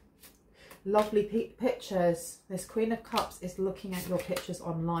 Lovely pictures. This Queen of Cups is looking at your pictures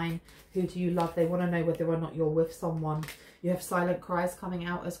online. Who do you love? They want to know whether or not you're with someone. You have silent cries coming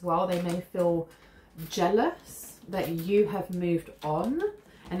out as well. They may feel jealous that you have moved on.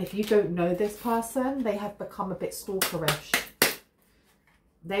 And if you don't know this person, they have become a bit stalkerish.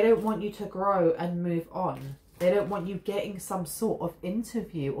 They don't want you to grow and move on. They don't want you getting some sort of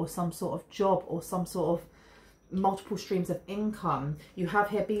interview or some sort of job or some sort of multiple streams of income. You have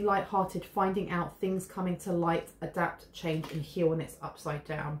here, be light-hearted, finding out things coming to light, adapt, change and heal, and it's upside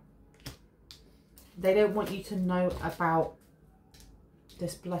down. They don't want you to know about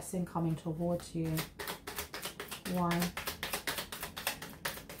this blessing coming towards you. Why?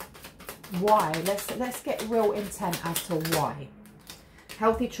 Why? Let's get real intent as to why.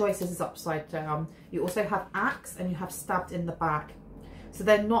 Healthy choices is upside down. You also have axe and you have stabbed in the back. So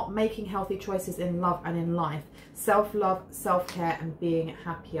they're not making healthy choices in love and in life. Self-love, self-care and being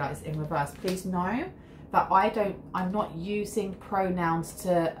happier is in reverse. Please know that I'm not using pronouns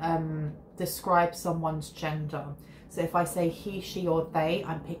to describe someone's gender. So if I say he, she, or they,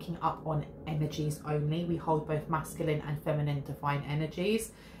 I'm picking up on energies only. We hold both masculine and feminine divine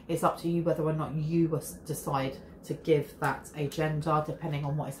energies. It's up to you whether or not you decide to give that a gender, depending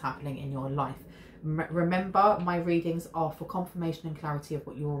on what is happening in your life. Remember, my readings are for confirmation and clarity of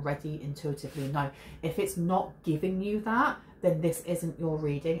what you already intuitively know. If it's not giving you that, then this isn't your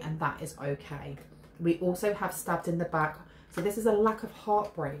reading, and that is okay. We also have stabbed in the back. So this is a lack of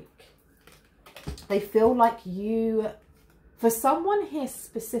heartbreak. They feel like you, for someone here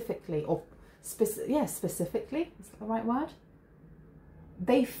specifically, or specifically, is that the right word?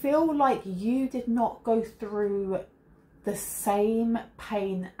 They feel like you did not go through the same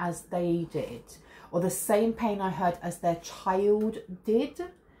pain as they did, or the same pain I heard as their child did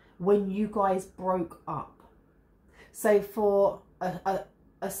when you guys broke up. So for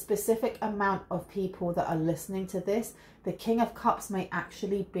a specific amount of people that are listening to this, the King of Cups may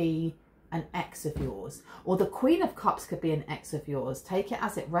actually be an ex of yours, or the Queen of Cups could be an ex of yours. Take it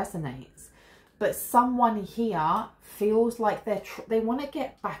as it resonates. But someone here feels like they want to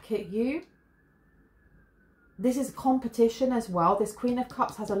get back at you. This is competition as well. This Queen of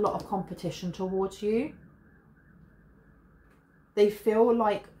Cups has a lot of competition towards you. They feel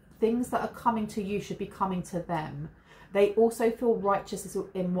like things that are coming to you should be coming to them. They also feel righteous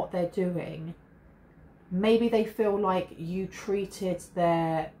in what they're doing. Maybe they feel like you treated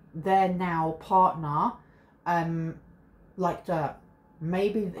their now partner like dirt.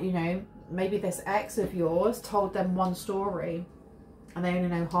 Maybe, you know, maybe this ex of yours told them one story and they only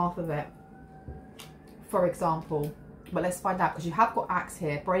know half of it, for example. But let's find out, because you have got acts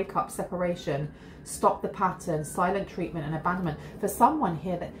here: breakup, separation, stop the pattern, silent treatment, and abandonment. For someone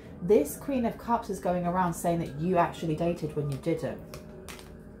here, that this Queen of Cups is going around saying that you actually dated when you didn't.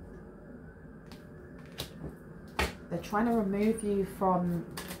 They're trying to remove you from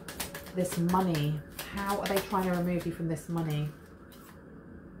this money. How are they trying to remove you from this money?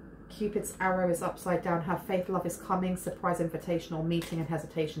 Cupid's arrow is upside down. Have faith, love is coming. Surprise invitation or meeting and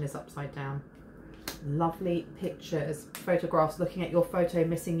hesitation is upside down. Lovely pictures, photographs, looking at your photo,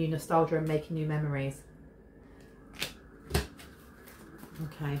 missing you, nostalgia and making new memories.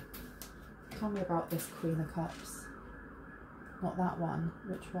 Okay, tell me about this Queen of Cups. Not that one.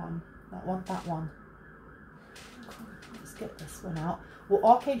 Which one? That one, that one. Let's get this one out. Well,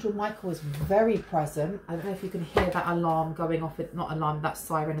 Archangel Michael is very present. I don't know if you can hear that alarm going off. Not alarm, that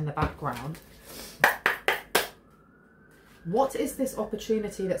siren in the background. What is this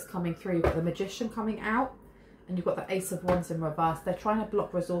opportunity that's coming through? You've got the Magician coming out, and you've got the Ace of Wands in reverse. They're trying to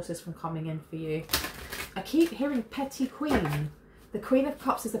block resources from coming in for you. I keep hearing petty queen. The Queen of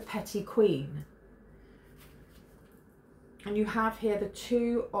Cups is a petty queen. And you have here the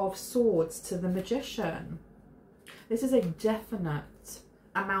Two of Swords to the Magician. This is a definite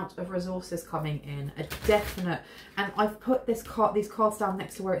amount of resources coming in. A definite. And I've put these cards down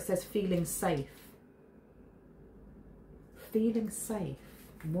next to where it says feeling safe. Feeling safe.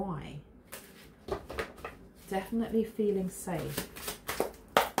 Why? Definitely feeling safe.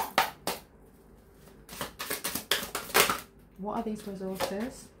 What are these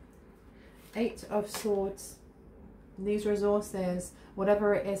resources? Eight of Swords. These resources,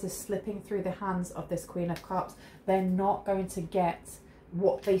 whatever it is slipping through the hands of this Queen of Cups. They're not going to get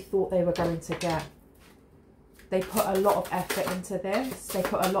what they thought they were going to get. They put a lot of effort into this. They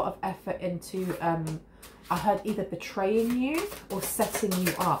put a lot of effort into, I heard, either betraying you or setting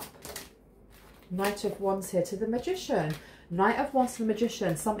you up. Knight of Wands here to the Magician. Knight of Wands to the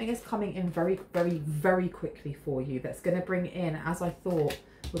Magician. Something is coming in very, very, very quickly for you that's going to bring in, as I thought,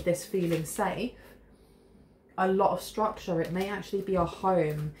 with this feeling safe, a lot of structure. It may actually be a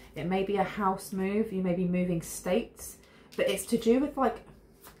home. It may be a house move. You may be moving states. But it's to do with like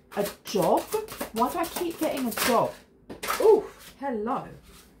a job. Why do I keep getting a job? Ooh, hello.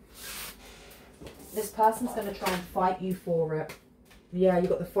 This person's going to try and fight you for it. Yeah, you've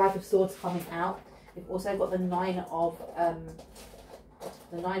got the Five of Swords coming out. You've also got the Nine of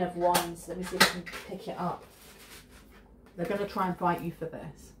Wands. Let me see if I can pick it up. They're going to try and fight you for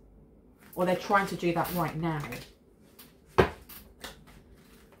this. Or they're trying to do that right now.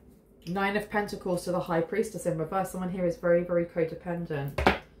 Nine of Pentacles to the High Priestess in reverse. Someone here is very, very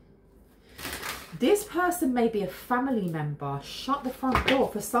codependent. This person may be a family member. Shut the front door.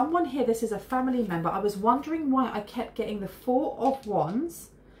 For someone here, this is a family member. I was wondering why I kept getting the Four of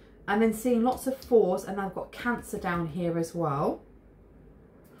Wands and then seeing lots of fours, and I've got Cancer down here as well.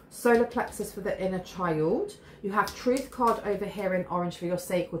 Solar plexus for the inner child. You have Truth card over here in orange for your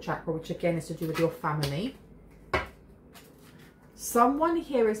sacral chakra, which again is to do with your family. Someone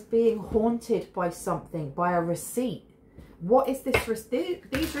here is being haunted by something, by a receipt. What is this?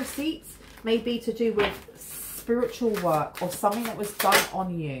 These receipts may be to do with spiritual work or something that was done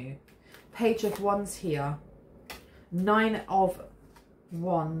on you. Page of Wands here. 9 of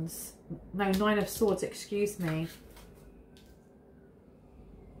Wands. No, 9 of Swords, excuse me.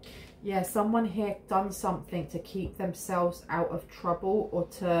 Yeah, someone here done something to keep themselves out of trouble, or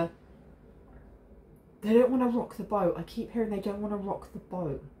to... They don't want to rock the boat. I keep hearing they don't want to rock the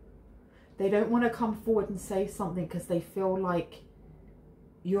boat. They don't want to come forward and say something because they feel like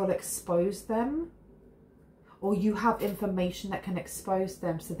you'll expose them, or you have information that can expose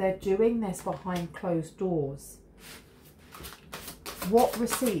them. So they're doing this behind closed doors. What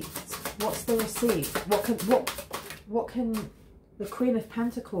receipt? What's the receipt? What can the Queen of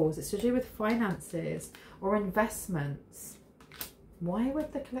Pentacles? It's to do with finances or investments. Why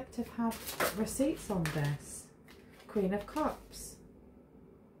would the collective have receipts on this? Queen of Cups.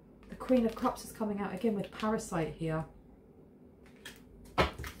 The Queen of Cups is coming out again with parasite here.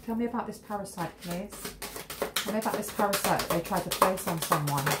 Tell me about this parasite, please. Tell me about this parasite that they tried to place on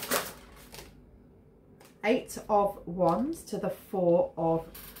someone. 8 of Wands to the 4 of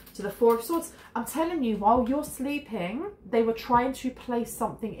Swords. I'm telling you, while you're sleeping, they were trying to place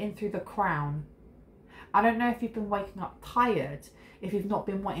something in through the crown. I don't know if you've been waking up tired, if you've not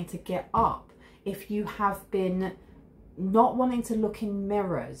been wanting to get up, if you have been not wanting to look in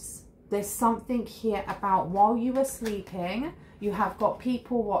mirrors. There's something here about while you were sleeping, you have got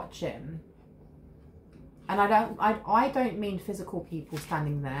people watching. And I don't mean physical people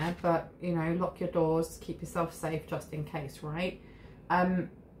standing there, but, you know, lock your doors, keep yourself safe just in case, right?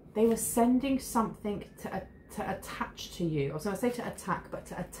 They were sending something to attach to you. I was going to say to attack, but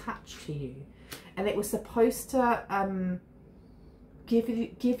to attach to you. And it was supposed to give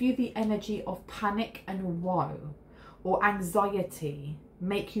you the energy of panic and woe or anxiety,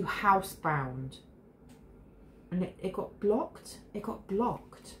 make you housebound. And it got blocked. It got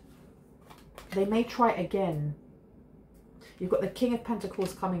blocked. They may try again. You've got the King of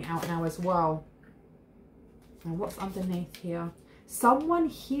Pentacles coming out now as well. And what's underneath here? Someone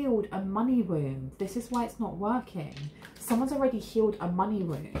healed a money wound. This is why it's not working. Someone's already healed a money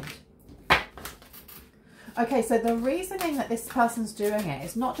wound. Okay, so the reasoning that this person's doing it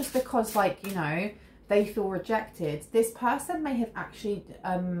is not just because, like, you know, they feel rejected. This person may have actually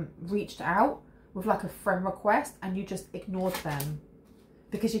reached out with like a friend request and you just ignored them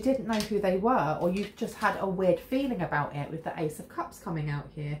because you didn't know who they were, or you just had a weird feeling about it with the Ace of Cups coming out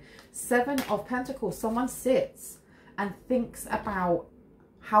here. 7 of Pentacles. Someone sits and thinks about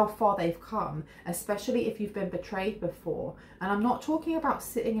how far they've come, especially if you've been betrayed before. And I'm not talking about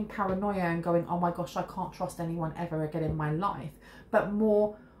sitting in paranoia and going, oh my gosh, I can't trust anyone ever again in my life, but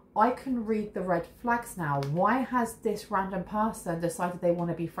more, I can read the red flags now. Why has this random person decided they want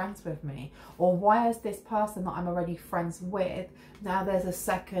to be friends with me? Or why has this person that I'm already friends with, now there's a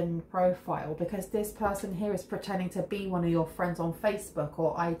second profile? Because this person here is pretending to be one of your friends on Facebook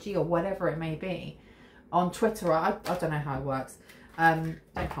or IG or whatever it may be. On Twitter, I don't know how it works. Don't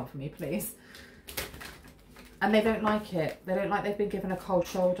come for me, please. And they don't like it. They don't like they've been given a cold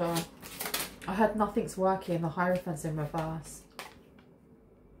shoulder. I heard nothing's working. The Hierophant's in reverse.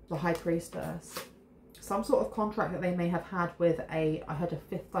 The High Priestess. Some sort of contract that they may have had with I heard a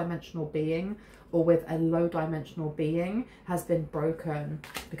 5th dimensional being or with a low dimensional being has been broken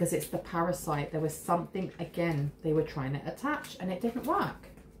because it's the parasite. There was something, again, they were trying to attach and it didn't work.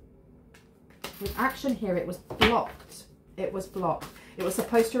 With action here, it was blocked. It was blocked. It was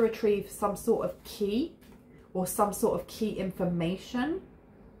supposed to retrieve some sort of key or some sort of key information.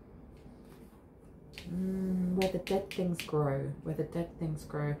 Where the dead things grow. Where the dead things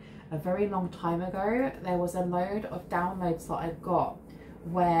grow. A very long time ago, there was a load of downloads that I got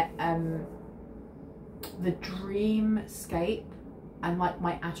where the dreamscape and like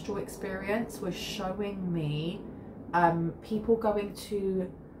my astral experience was showing me people going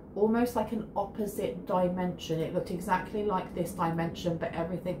to almost like an opposite dimension. It looked exactly like this dimension, but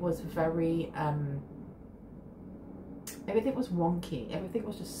everything was very everything was wonky. Everything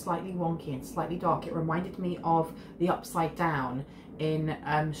was just slightly wonky and slightly dark. It reminded me of the Upside Down in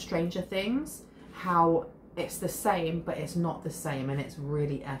Stranger Things, how it's the same but it's not the same and it's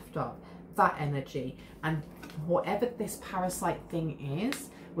really effed up. That energy. And whatever this parasite thing is,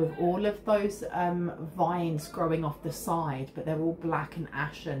 with all of those vines growing off the side, but they're all black and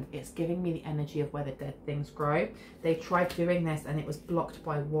ashen, it's giving me the energy of where the dead things grow. They tried doing this and it was blocked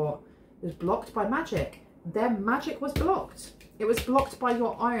by what? It was blocked by magic. Their magic was blocked. It was blocked by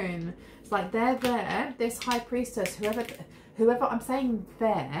your own. It's like they're there, this High Priestess, whoever I'm saying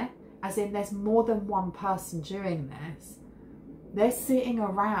there, as in there's more than one person doing this. They're sitting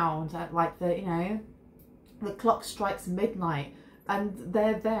around at like the, you know, the clock strikes midnight. and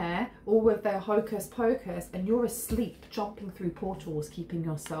they're there all with their hocus pocus, and you're asleep jumping through portals keeping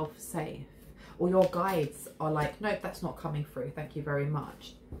yourself safe, or your guides are like, nope, that's not coming through, thank you very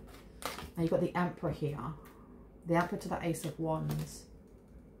much. Now you've got the Emperor here, the Emperor to the Ace of Wands.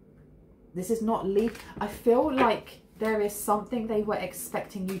 This is not lead. I feel like there is something they were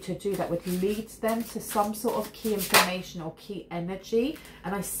expecting you to do that would lead them to some sort of key information or key energy.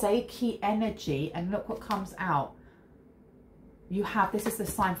 And I say key energy, and look what comes out. You have, this is the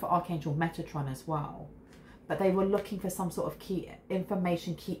sign for Archangel Metatron as well. But they were looking for some sort of key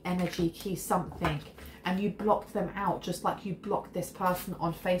information, key energy, key something. And you blocked them out, just like you blocked this person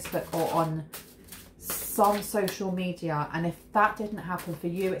on Facebook or on some social media. And if that didn't happen for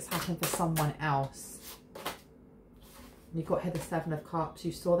you, it's happened for someone else. You got here the Seven of Cups.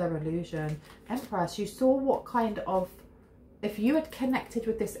 You saw their illusion. Empress, you saw what kind of, if you had connected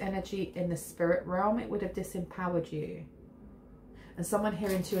with this energy in the spirit realm, it would have disempowered you. And someone here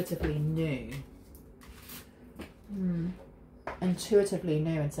intuitively knew. Intuitively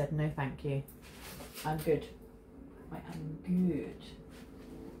knew and said, no thank you, I'm good. I am good.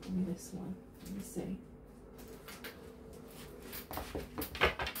 Give me this one. Let me see.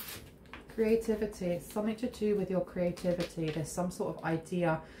 Creativity. It's something to do with your creativity. There's some sort of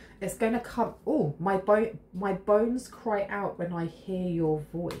idea. It's going to come. Oh, my bones cry out when I hear your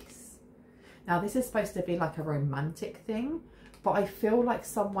voice. Now, this is supposed to be like a romantic thing, but I feel like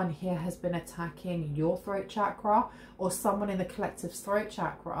someone here has been attacking your throat chakra, or someone in the collective's throat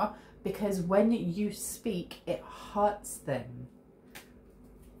chakra, because when you speak, it hurts them.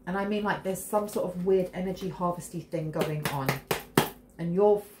 And I mean, like, there's some sort of weird energy harvesty thing going on. And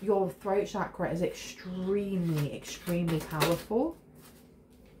your throat chakra is extremely, extremely powerful.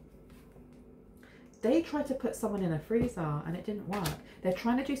 They tried to put someone in a freezer and it didn't work. They're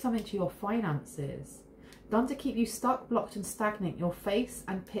trying to do something to your finances. Done to keep you stuck, blocked and stagnant. Your face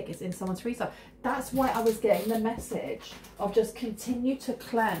and pick is in someone's freezer. That's why I was getting the message of just continue to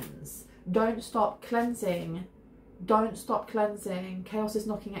cleanse. Don't stop cleansing. Don't stop cleansing. Chaos is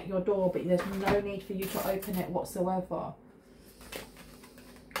knocking at your door, but there's no need for you to open it whatsoever.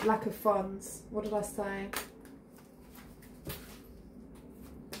 Lack of funds. What did I say?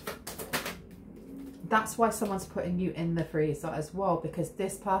 That's why someone's putting you in the freezer as well, because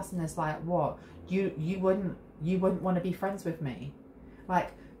this person is like, what? You wouldn't want to be friends with me.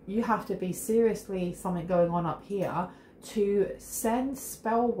 Like, you have to be seriously something going on up here to send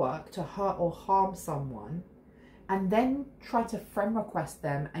spell work to hurt or harm someone, and then try to friend request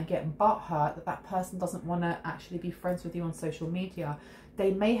them and get butthurt that that person doesn't want to actually be friends with you on social media.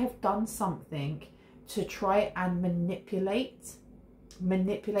 They may have done something to try and manipulate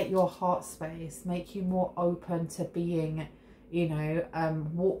your heart space, make you more open to being, you know,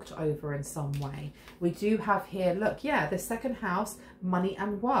 walked over in some way. We do have here, look, yeah, the second house, money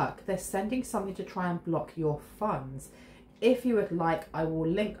and work. They're sending something to try and block your funds. If you would like, I will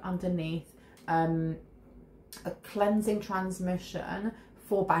link underneath a cleansing transmission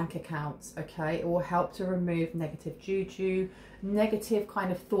for bank accounts, okay? It will help to remove negative juju, negative kind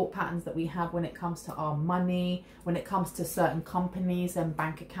of thought patterns that we have when it comes to our money, when it comes to certain companies and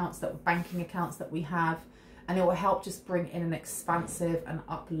banking accounts that we have. And it will help just bring in an expansive and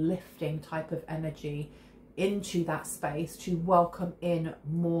uplifting type of energy into that space to welcome in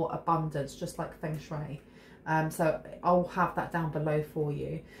more abundance, just like Feng Shui. So I'll have that down below for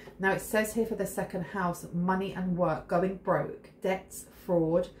you. Now it says here for the second house, money and work, going broke, debts,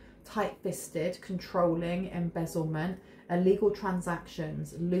 fraud, tight-fisted, controlling, embezzlement, illegal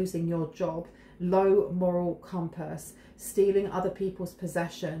transactions, losing your job, low moral compass, stealing other people's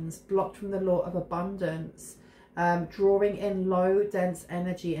possessions, blocked from the law of abundance, drawing in low dense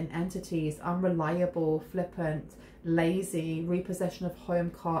energy and entities, unreliable, flippant, lazy, repossession of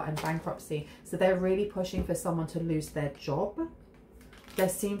home, car and bankruptcy. So they're really pushing for someone to lose their job. There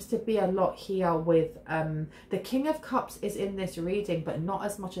seems to be a lot here with the King of Cups is in this reading, but not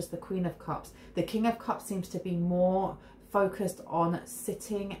as much as the Queen of Cups. The King of Cups seems to be more focused on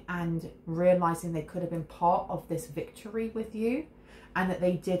sitting and realizing they could have been part of this victory with you, and that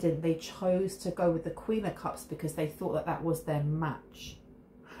they didn't. They chose to go with the Queen of Cups because they thought that that was their match,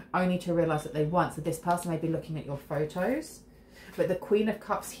 only to realize that they weren't. So this person may be looking at your photos, but the Queen of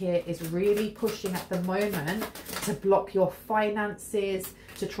Cups here is really pushing at the moment to block your finances,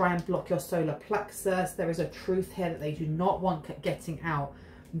 to try and block your solar plexus. There is a truth here that they do not want getting out.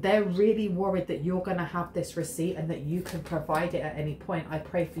 They're really worried that you're going to have this receipt and that you can provide it at any point. I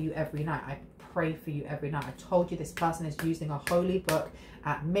pray for you every night. I pray for you every night. I told you this person is using a holy book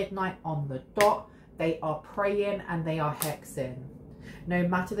at midnight on the dot. They are praying and they are hexing. No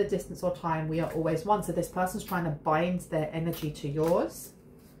matter the distance or time, we are always one. So this person's trying to bind their energy to yours.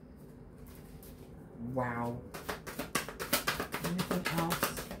 Wow. Anything else?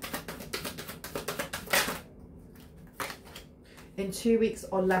 In 2 weeks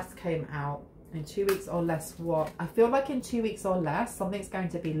or less came out. In 2 weeks or less what? I feel like in 2 weeks or less, something's going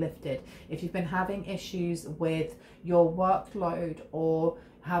to be lifted. If you've been having issues with your workload, or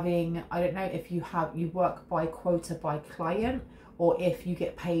having, I don't know if you work by quota by client, or if you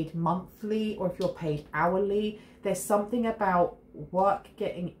get paid monthly, or if you're paid hourly, there's something about work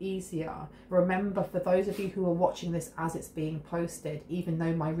getting easier. Remember, for those of you who are watching this as it's being posted, even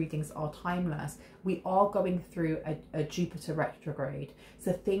though my readings are timeless, we are going through a Jupiter retrograde.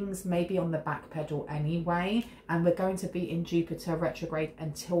 So things may be on the back pedal anyway, and we're going to be in Jupiter retrograde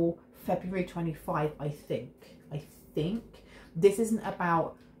until February 25, I think. This isn't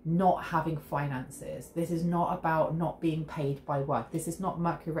about not having finances. This is not about not being paid by work. This is not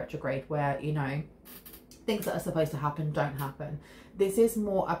Mercury retrograde where, you know, things that are supposed to happen don't happen. This is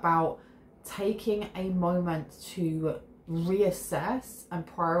more about taking a moment to reassess and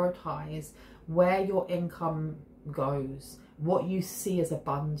prioritize where your income goes, what you see as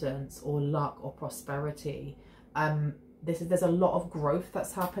abundance or luck or prosperity. There's a lot of growth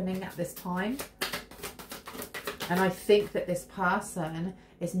that's happening at this time. And I think that this person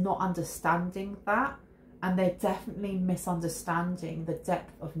is not understanding that, and they're definitely misunderstanding the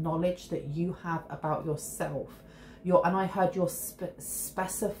depth of knowledge that you have about yourself. And I heard you're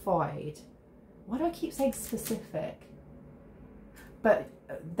specified. Why do I keep saying specific? But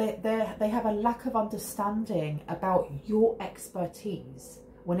they have a lack of understanding about your expertise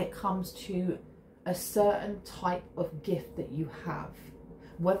when it comes to a certain type of gift that you have.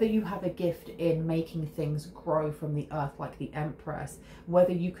 Whether you have a gift in making things grow from the earth like the Empress,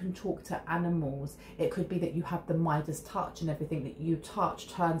 whether you can talk to animals, it could be that you have the Midas touch and everything that you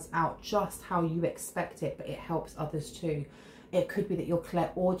touch turns out just how you expect it, but it helps others too. It could be that you're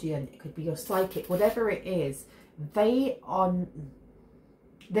clairaudient, it could be you're psychic, whatever it is, they're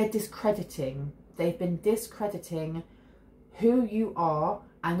discrediting. They've been discrediting who you are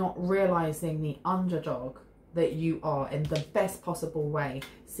and not realizing the underdog that you are in the best possible way.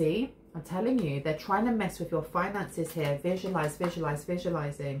 See, I'm telling you, they're trying to mess with your finances here.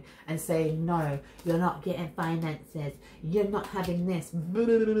 Visualizing and saying, no, you're not getting finances, you're not having this,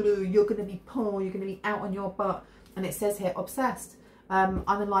 you're going to be poor, you're going to be out on your butt. And it says here, obsessed,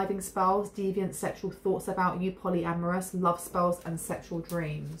 unaliving spells, deviant sexual thoughts about you, polyamorous, love spells and sexual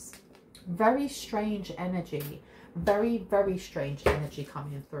dreams. Very strange energy, very strange energy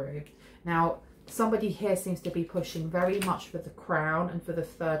coming through. Now, somebody here seems to be pushing very much for the crown and for the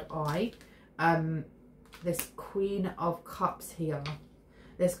third eye. This Queen of Cups here.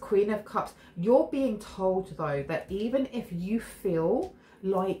 This Queen of Cups. You're being told, though, that even if you feel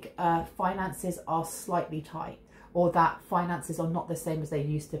like finances are slightly tight, or that finances are not the same as they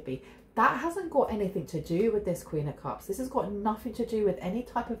used to be, that hasn't got anything to do with this Queen of Cups. This has got nothing to do with any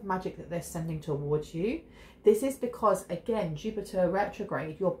type of magic that they're sending towards you. This is because, again, Jupiter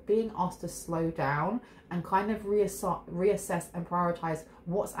retrograde, you're being asked to slow down and kind of reassess and prioritize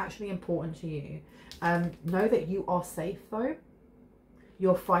what's actually important to you. Know that you are safe, though.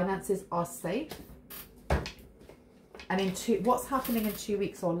 Your finances are safe. And what's happening in 2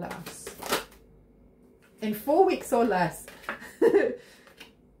 weeks or less? In 4 weeks or less.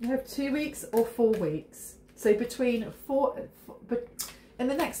 You have 2 weeks or 4 weeks. So between in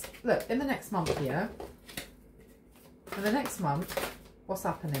the next month here. In the next month, what's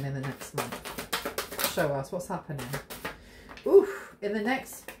happening in the next month? Show us what's happening. Oof, in the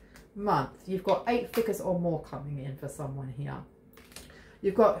next month, you've got 8 figures or more coming in for someone here.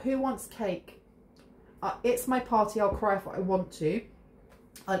 You've got who wants cake? It's my party, I'll cry if I want to.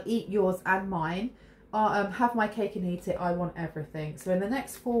 I'll eat yours and mine. Have my cake and eat it, I want everything. So in the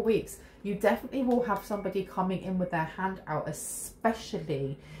next 4 weeks, you definitely will have somebody coming in with their hand out,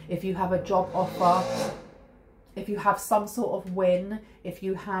 especially if you have a job offer, if you have some sort of win, if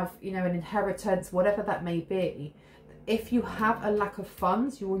you have, you know, an inheritance, whatever that may be. If you have a lack of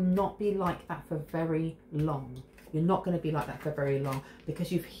funds, you will not be like that for very long. You're not going to be like that for very long, because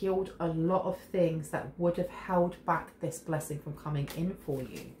you've healed a lot of things that would have held back this blessing from coming in for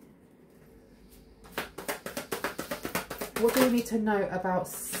you. What do we need to know about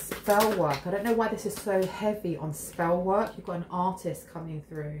spell work? I don't know why this is so heavy on spell work. You've got an artist coming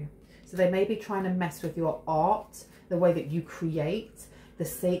through. So they may be trying to mess with your art, the way that you create, the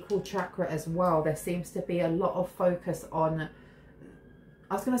sacral chakra as well. There seems to be a lot of focus on,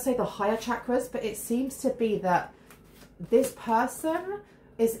 I was going to say the higher chakras, but it seems to be that this person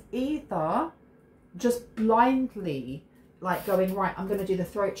is either just blindly like going, right, I'm going to do the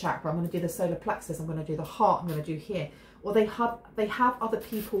throat chakra, I'm going to do the solar plexus, I'm going to do the heart, I'm going to do here. Or they have other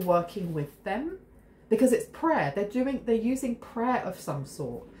people working with them, because it's prayer. They're using prayer of some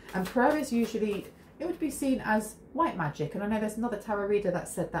sort. And prayer is usually, it would be seen as white magic. And I know there's another tarot reader that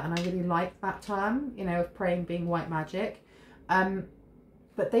said that, and I really like that term, you know, of praying being white magic.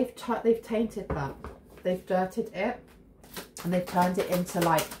 But they've tainted that. They've dirted it, and they've turned it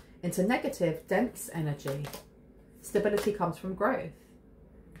into negative, dense energy. Stability comes from growth.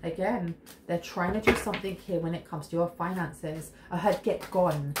 Again, they're trying to do something here when it comes to your finances. I heard get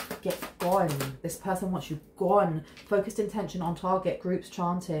gone, get gone. This person wants you gone. Focused intention on target, groups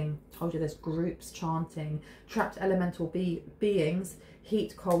chanting. Told you there's groups chanting. Trapped elemental beings,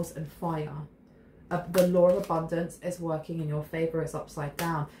 heat, coals and fire. The law of abundance is working in your favor. It's upside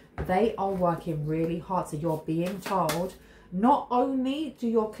down. They are working really hard. So you're being told, not only do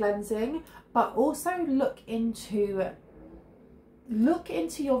your cleansing, but also look into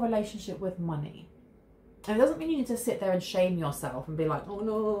your relationship with money. And it doesn't mean you need to sit there and shame yourself and be like, oh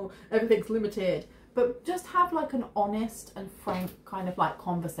no, everything's limited. But just have like an honest and frank kind of like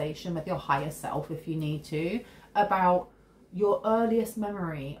conversation with your higher self, if you need to, about your earliest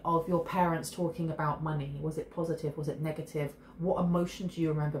memory of your parents talking about money. Was it positive? Was it negative? What emotion do you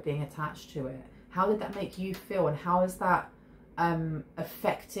remember being attached to it? How did that make you feel? And how has that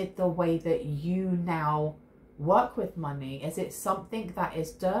affected the way that you now work with money? Is it something that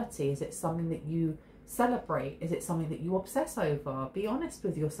is dirty? Is it something that you celebrate? Is it something that you obsess over? Be honest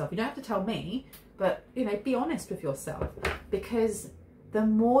with yourself. You don't have to tell me, but you know, be honest with yourself, because the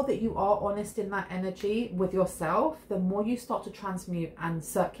more that you are honest in that energy with yourself, the more you start to transmute and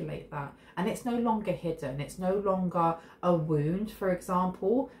circulate that. And it's no longer hidden. It's no longer a wound, for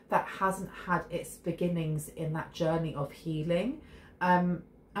example, that hasn't had its beginnings in that journey of healing. And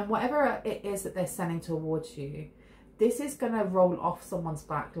whatever it is that they're sending towards you, this is going to roll off someone's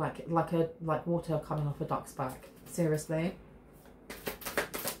back like water coming off a duck's back. Seriously.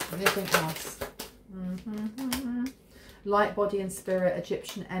 Anything else? Light, body and spirit,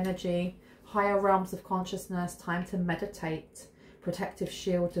 Egyptian energy, higher realms of consciousness, time to meditate, protective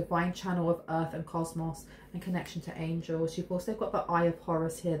shield, divine channel of earth and cosmos, and connection to angels. You've also got the Eye of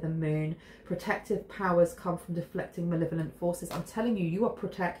Horus here, the moon. Protective powers come from deflecting malevolent forces. I'm telling you, you are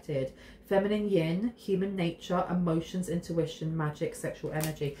protected. Feminine yin, human nature, emotions, intuition, magic, sexual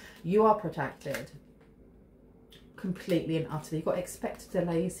energy. You are protected. Completely and utterly. You've got expected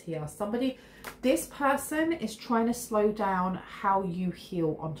delays here. This person is trying to slow down how you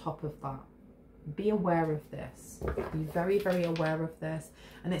heal on top of that. Be aware of this. Be very, very aware of this.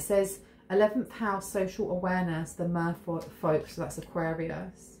 And it says 11th house, social awareness, the merfolk, so that's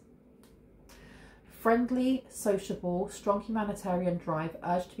Aquarius. Friendly, sociable, strong humanitarian drive,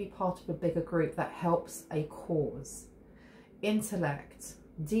 urge to be part of a bigger group that helps a cause. Intellect,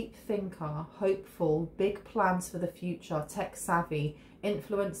 deep thinker, hopeful, big plans for the future, tech savvy,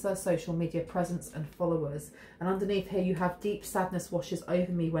 influencer, social media presence and followers. And underneath here you have deep sadness washes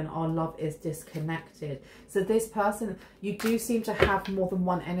over me when our love is disconnected. So this person, you do seem to have more than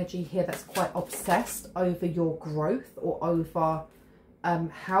one energy here that's quite obsessed over your growth or over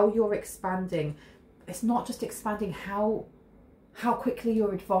how you're expanding. It's not just expanding, how quickly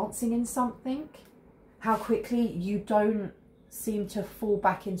you're advancing in something, how quickly you don't seem to fall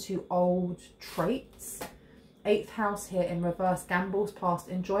back into old traits. 8th house here in reverse, gambles past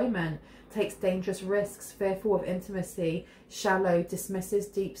enjoyment, takes dangerous risks, fearful of intimacy, shallow, dismisses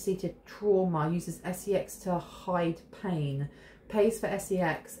deep-seated trauma, uses sex to hide pain, pays for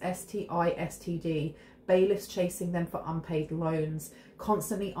sex, STI, STD, bailiffs chasing them for unpaid loans,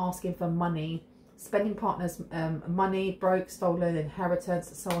 constantly asking for money, spending partners' money, broke, stolen,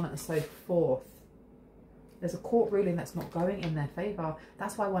 inheritance, so on and so forth. There's a court ruling that's not going in their favour.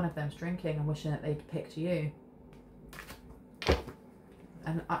 That's why one of them's drinking and wishing that they'd picked you.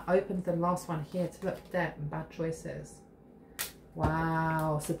 And I opened the last one here to look, debt and bad choices.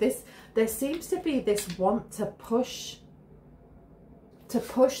 Wow. So there seems to be this want to push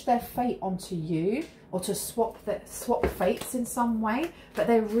their fate onto you, or to swap fates in some way, but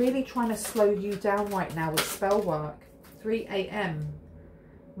they're really trying to slow you down right now with spell work. 3 AM.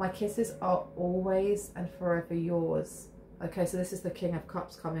 My kisses are always and forever yours. Okay, so this is the King of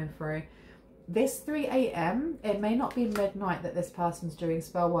Cups coming through. This 3 AM, it may not be midnight that this person's doing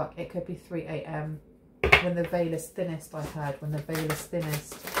spell work. It could be 3 AM when the veil is thinnest, I heard. When the veil is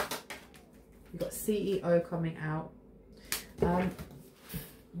thinnest. You've got CEO coming out.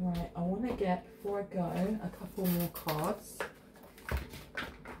 Right, I want to get, before I go, a couple more cards.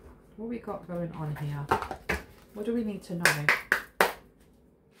 What we got going on here? What do we need to know?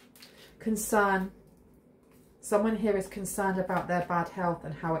 Concern, Someone here is concerned about their bad health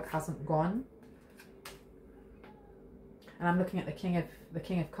and how it hasn't gone. And I'm looking at the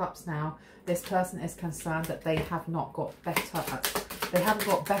King of Cups now. This person is concerned that they have not got better. They haven't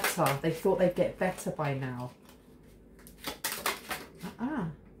got better. They thought they'd get better by now.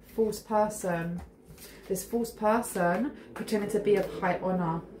 False person. This false person pretending to be of high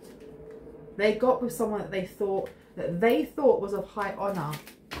honor. They got with someone that they thought was of high honor.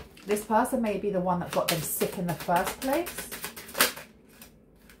 This person may be the one that got them sick in the first place.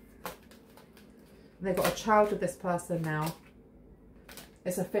 They've got a child with this person now.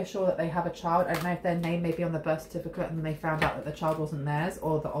 It's official that they have a child. I don't know if their name may be on the birth certificate and they found out that the child wasn't theirs,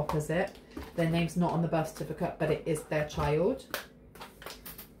 or the opposite. Their name's not on the birth certificate, but it is their child.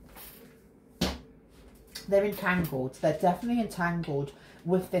 They're entangled. They're definitely entangled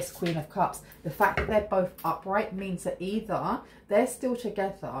with this Queen of Cups. The fact that they're both upright means that either they're still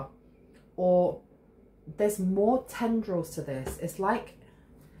together or there's more tendrils to this. It's like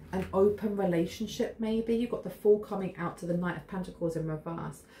an open relationship maybe. You've got the Fool coming out to the Knight of Pentacles in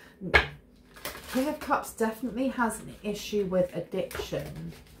reverse. King of Cups definitely has an issue with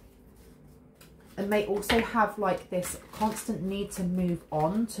addiction. And may also have like this constant need to move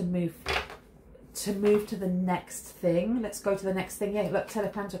on, to move to the next thing. Let's go to the next thing. Yeah, look, Ten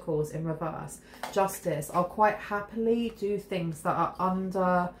of Pentacles in reverse. Justice. I'll quite happily do things that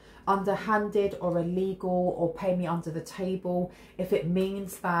are underhanded or illegal or pay me under the table if it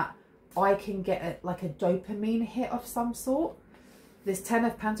means that I can get like a dopamine hit of some sort. This Ten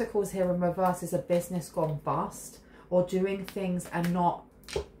of Pentacles here in reverse is a business gone bust, or doing things and not,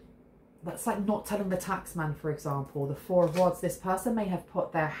 that's like not telling the tax man, for example. The Four of Rods. This person may have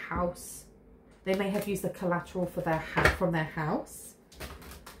put their house, they may have used the collateral for their from their house,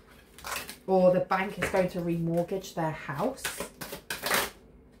 or the bank is going to remortgage their house.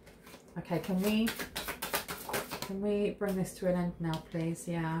 Okay, can we bring this to an end now, please?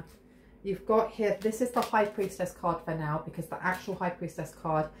 Yeah. You've got here, this is the High Priestess card for now, because the actual High Priestess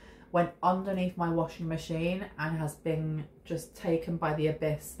card went underneath my washing machine and has been just taken by the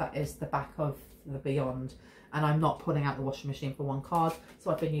abyss that is the back of the beyond. And I'm not pulling out the washing machine for one card,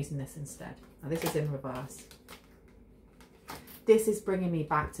 so I've been using this instead. Now this is in reverse. This is bringing me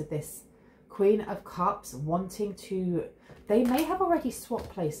back to this Queen of Cups wanting to, they may have already swapped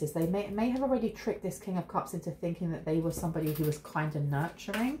places. They may have already tricked this King of Cups into thinking that they were somebody who was kind of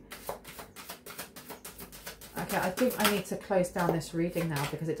nurturing. Okay, I think I need to close down this reading now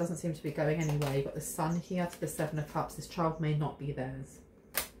because it doesn't seem to be going anywhere. You've got the Sun here to the Seven of Cups. This child may not be theirs.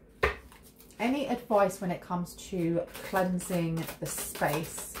 Any advice when it comes to cleansing the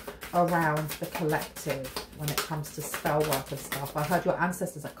space around the collective when it comes to spell work and stuff? I heard your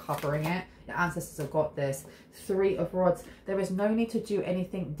ancestors are covering it. Your ancestors have got this. Three of Rods. There is no need to do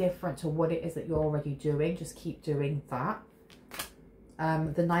anything different to what it is that you're already doing. Just keep doing that.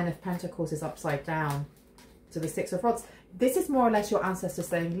 The Nine of Pentacles is upside down to the Six of Rods. This is more or less your ancestors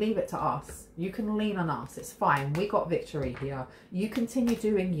saying, leave it to us. You can lean on us. It's fine. We got victory here. You continue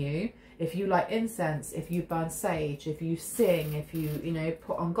doing you. If you like incense, if you burn sage, if you sing, if you know,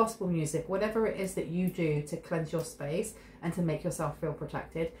 put on gospel music, whatever it is that you do to cleanse your space and to make yourself feel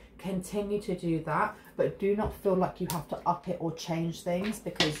protected, continue to do that. But do not feel like you have to up it or change things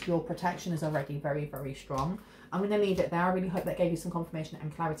because your protection is already very, very strong. I'm going to leave it there. I really hope that gave you some confirmation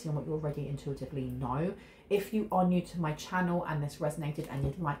and clarity on what you already intuitively know. If you are new to my channel and this resonated and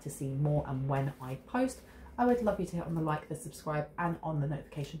you'd like to see more and when I post, I would love you to hit on the like, the subscribe and on the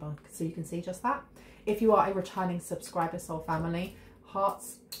notification bell so you can see just that. If you are a returning subscriber, soul family,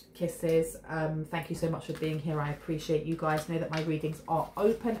 hearts, kisses, thank you so much for being here. I appreciate you guys. Know that my readings are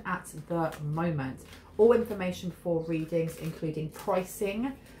open at the moment. All information for readings, including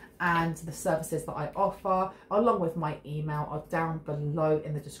pricing and the services that I offer, along with my email, are down below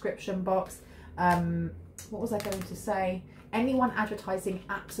in the description box. What was I going to say? Anyone advertising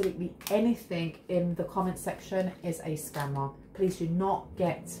absolutely anything in the comment section is a scammer. Please do not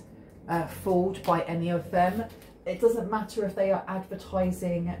get fooled by any of them. It doesn't matter if they are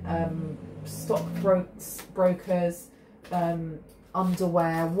advertising stock brokers,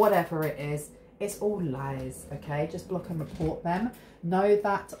 underwear, whatever it is. It's all lies, okay? Just block and report them. Know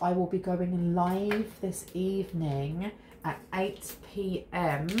that I will be going live this evening at 8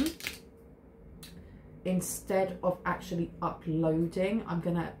 p.m. Instead of actually uploading. I'm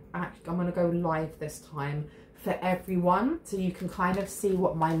gonna go live this time for everyone, so you can kind of see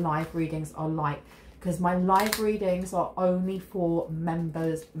what my live readings are like, because my live readings are only for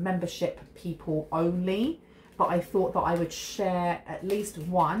membership people only, but I thought that I would share at least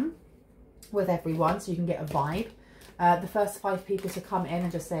one with everyone so you can get a vibe. The first 5 people to come in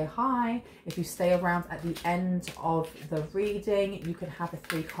and just say hi. If you stay around at the end of the reading, you can have a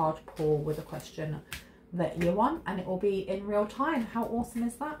 3-card pull with a question that you want, and it will be in real time. How awesome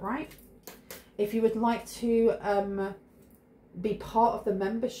is that, right? If you would like to be part of the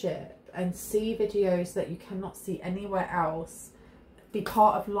membership and see videos that you cannot see anywhere else, be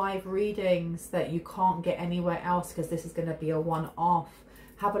part of live readings that you can't get anywhere else because this is going to be a one-off,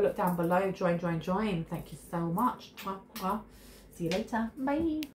 have a look down below. Join. Thank you so much. See you later. Bye.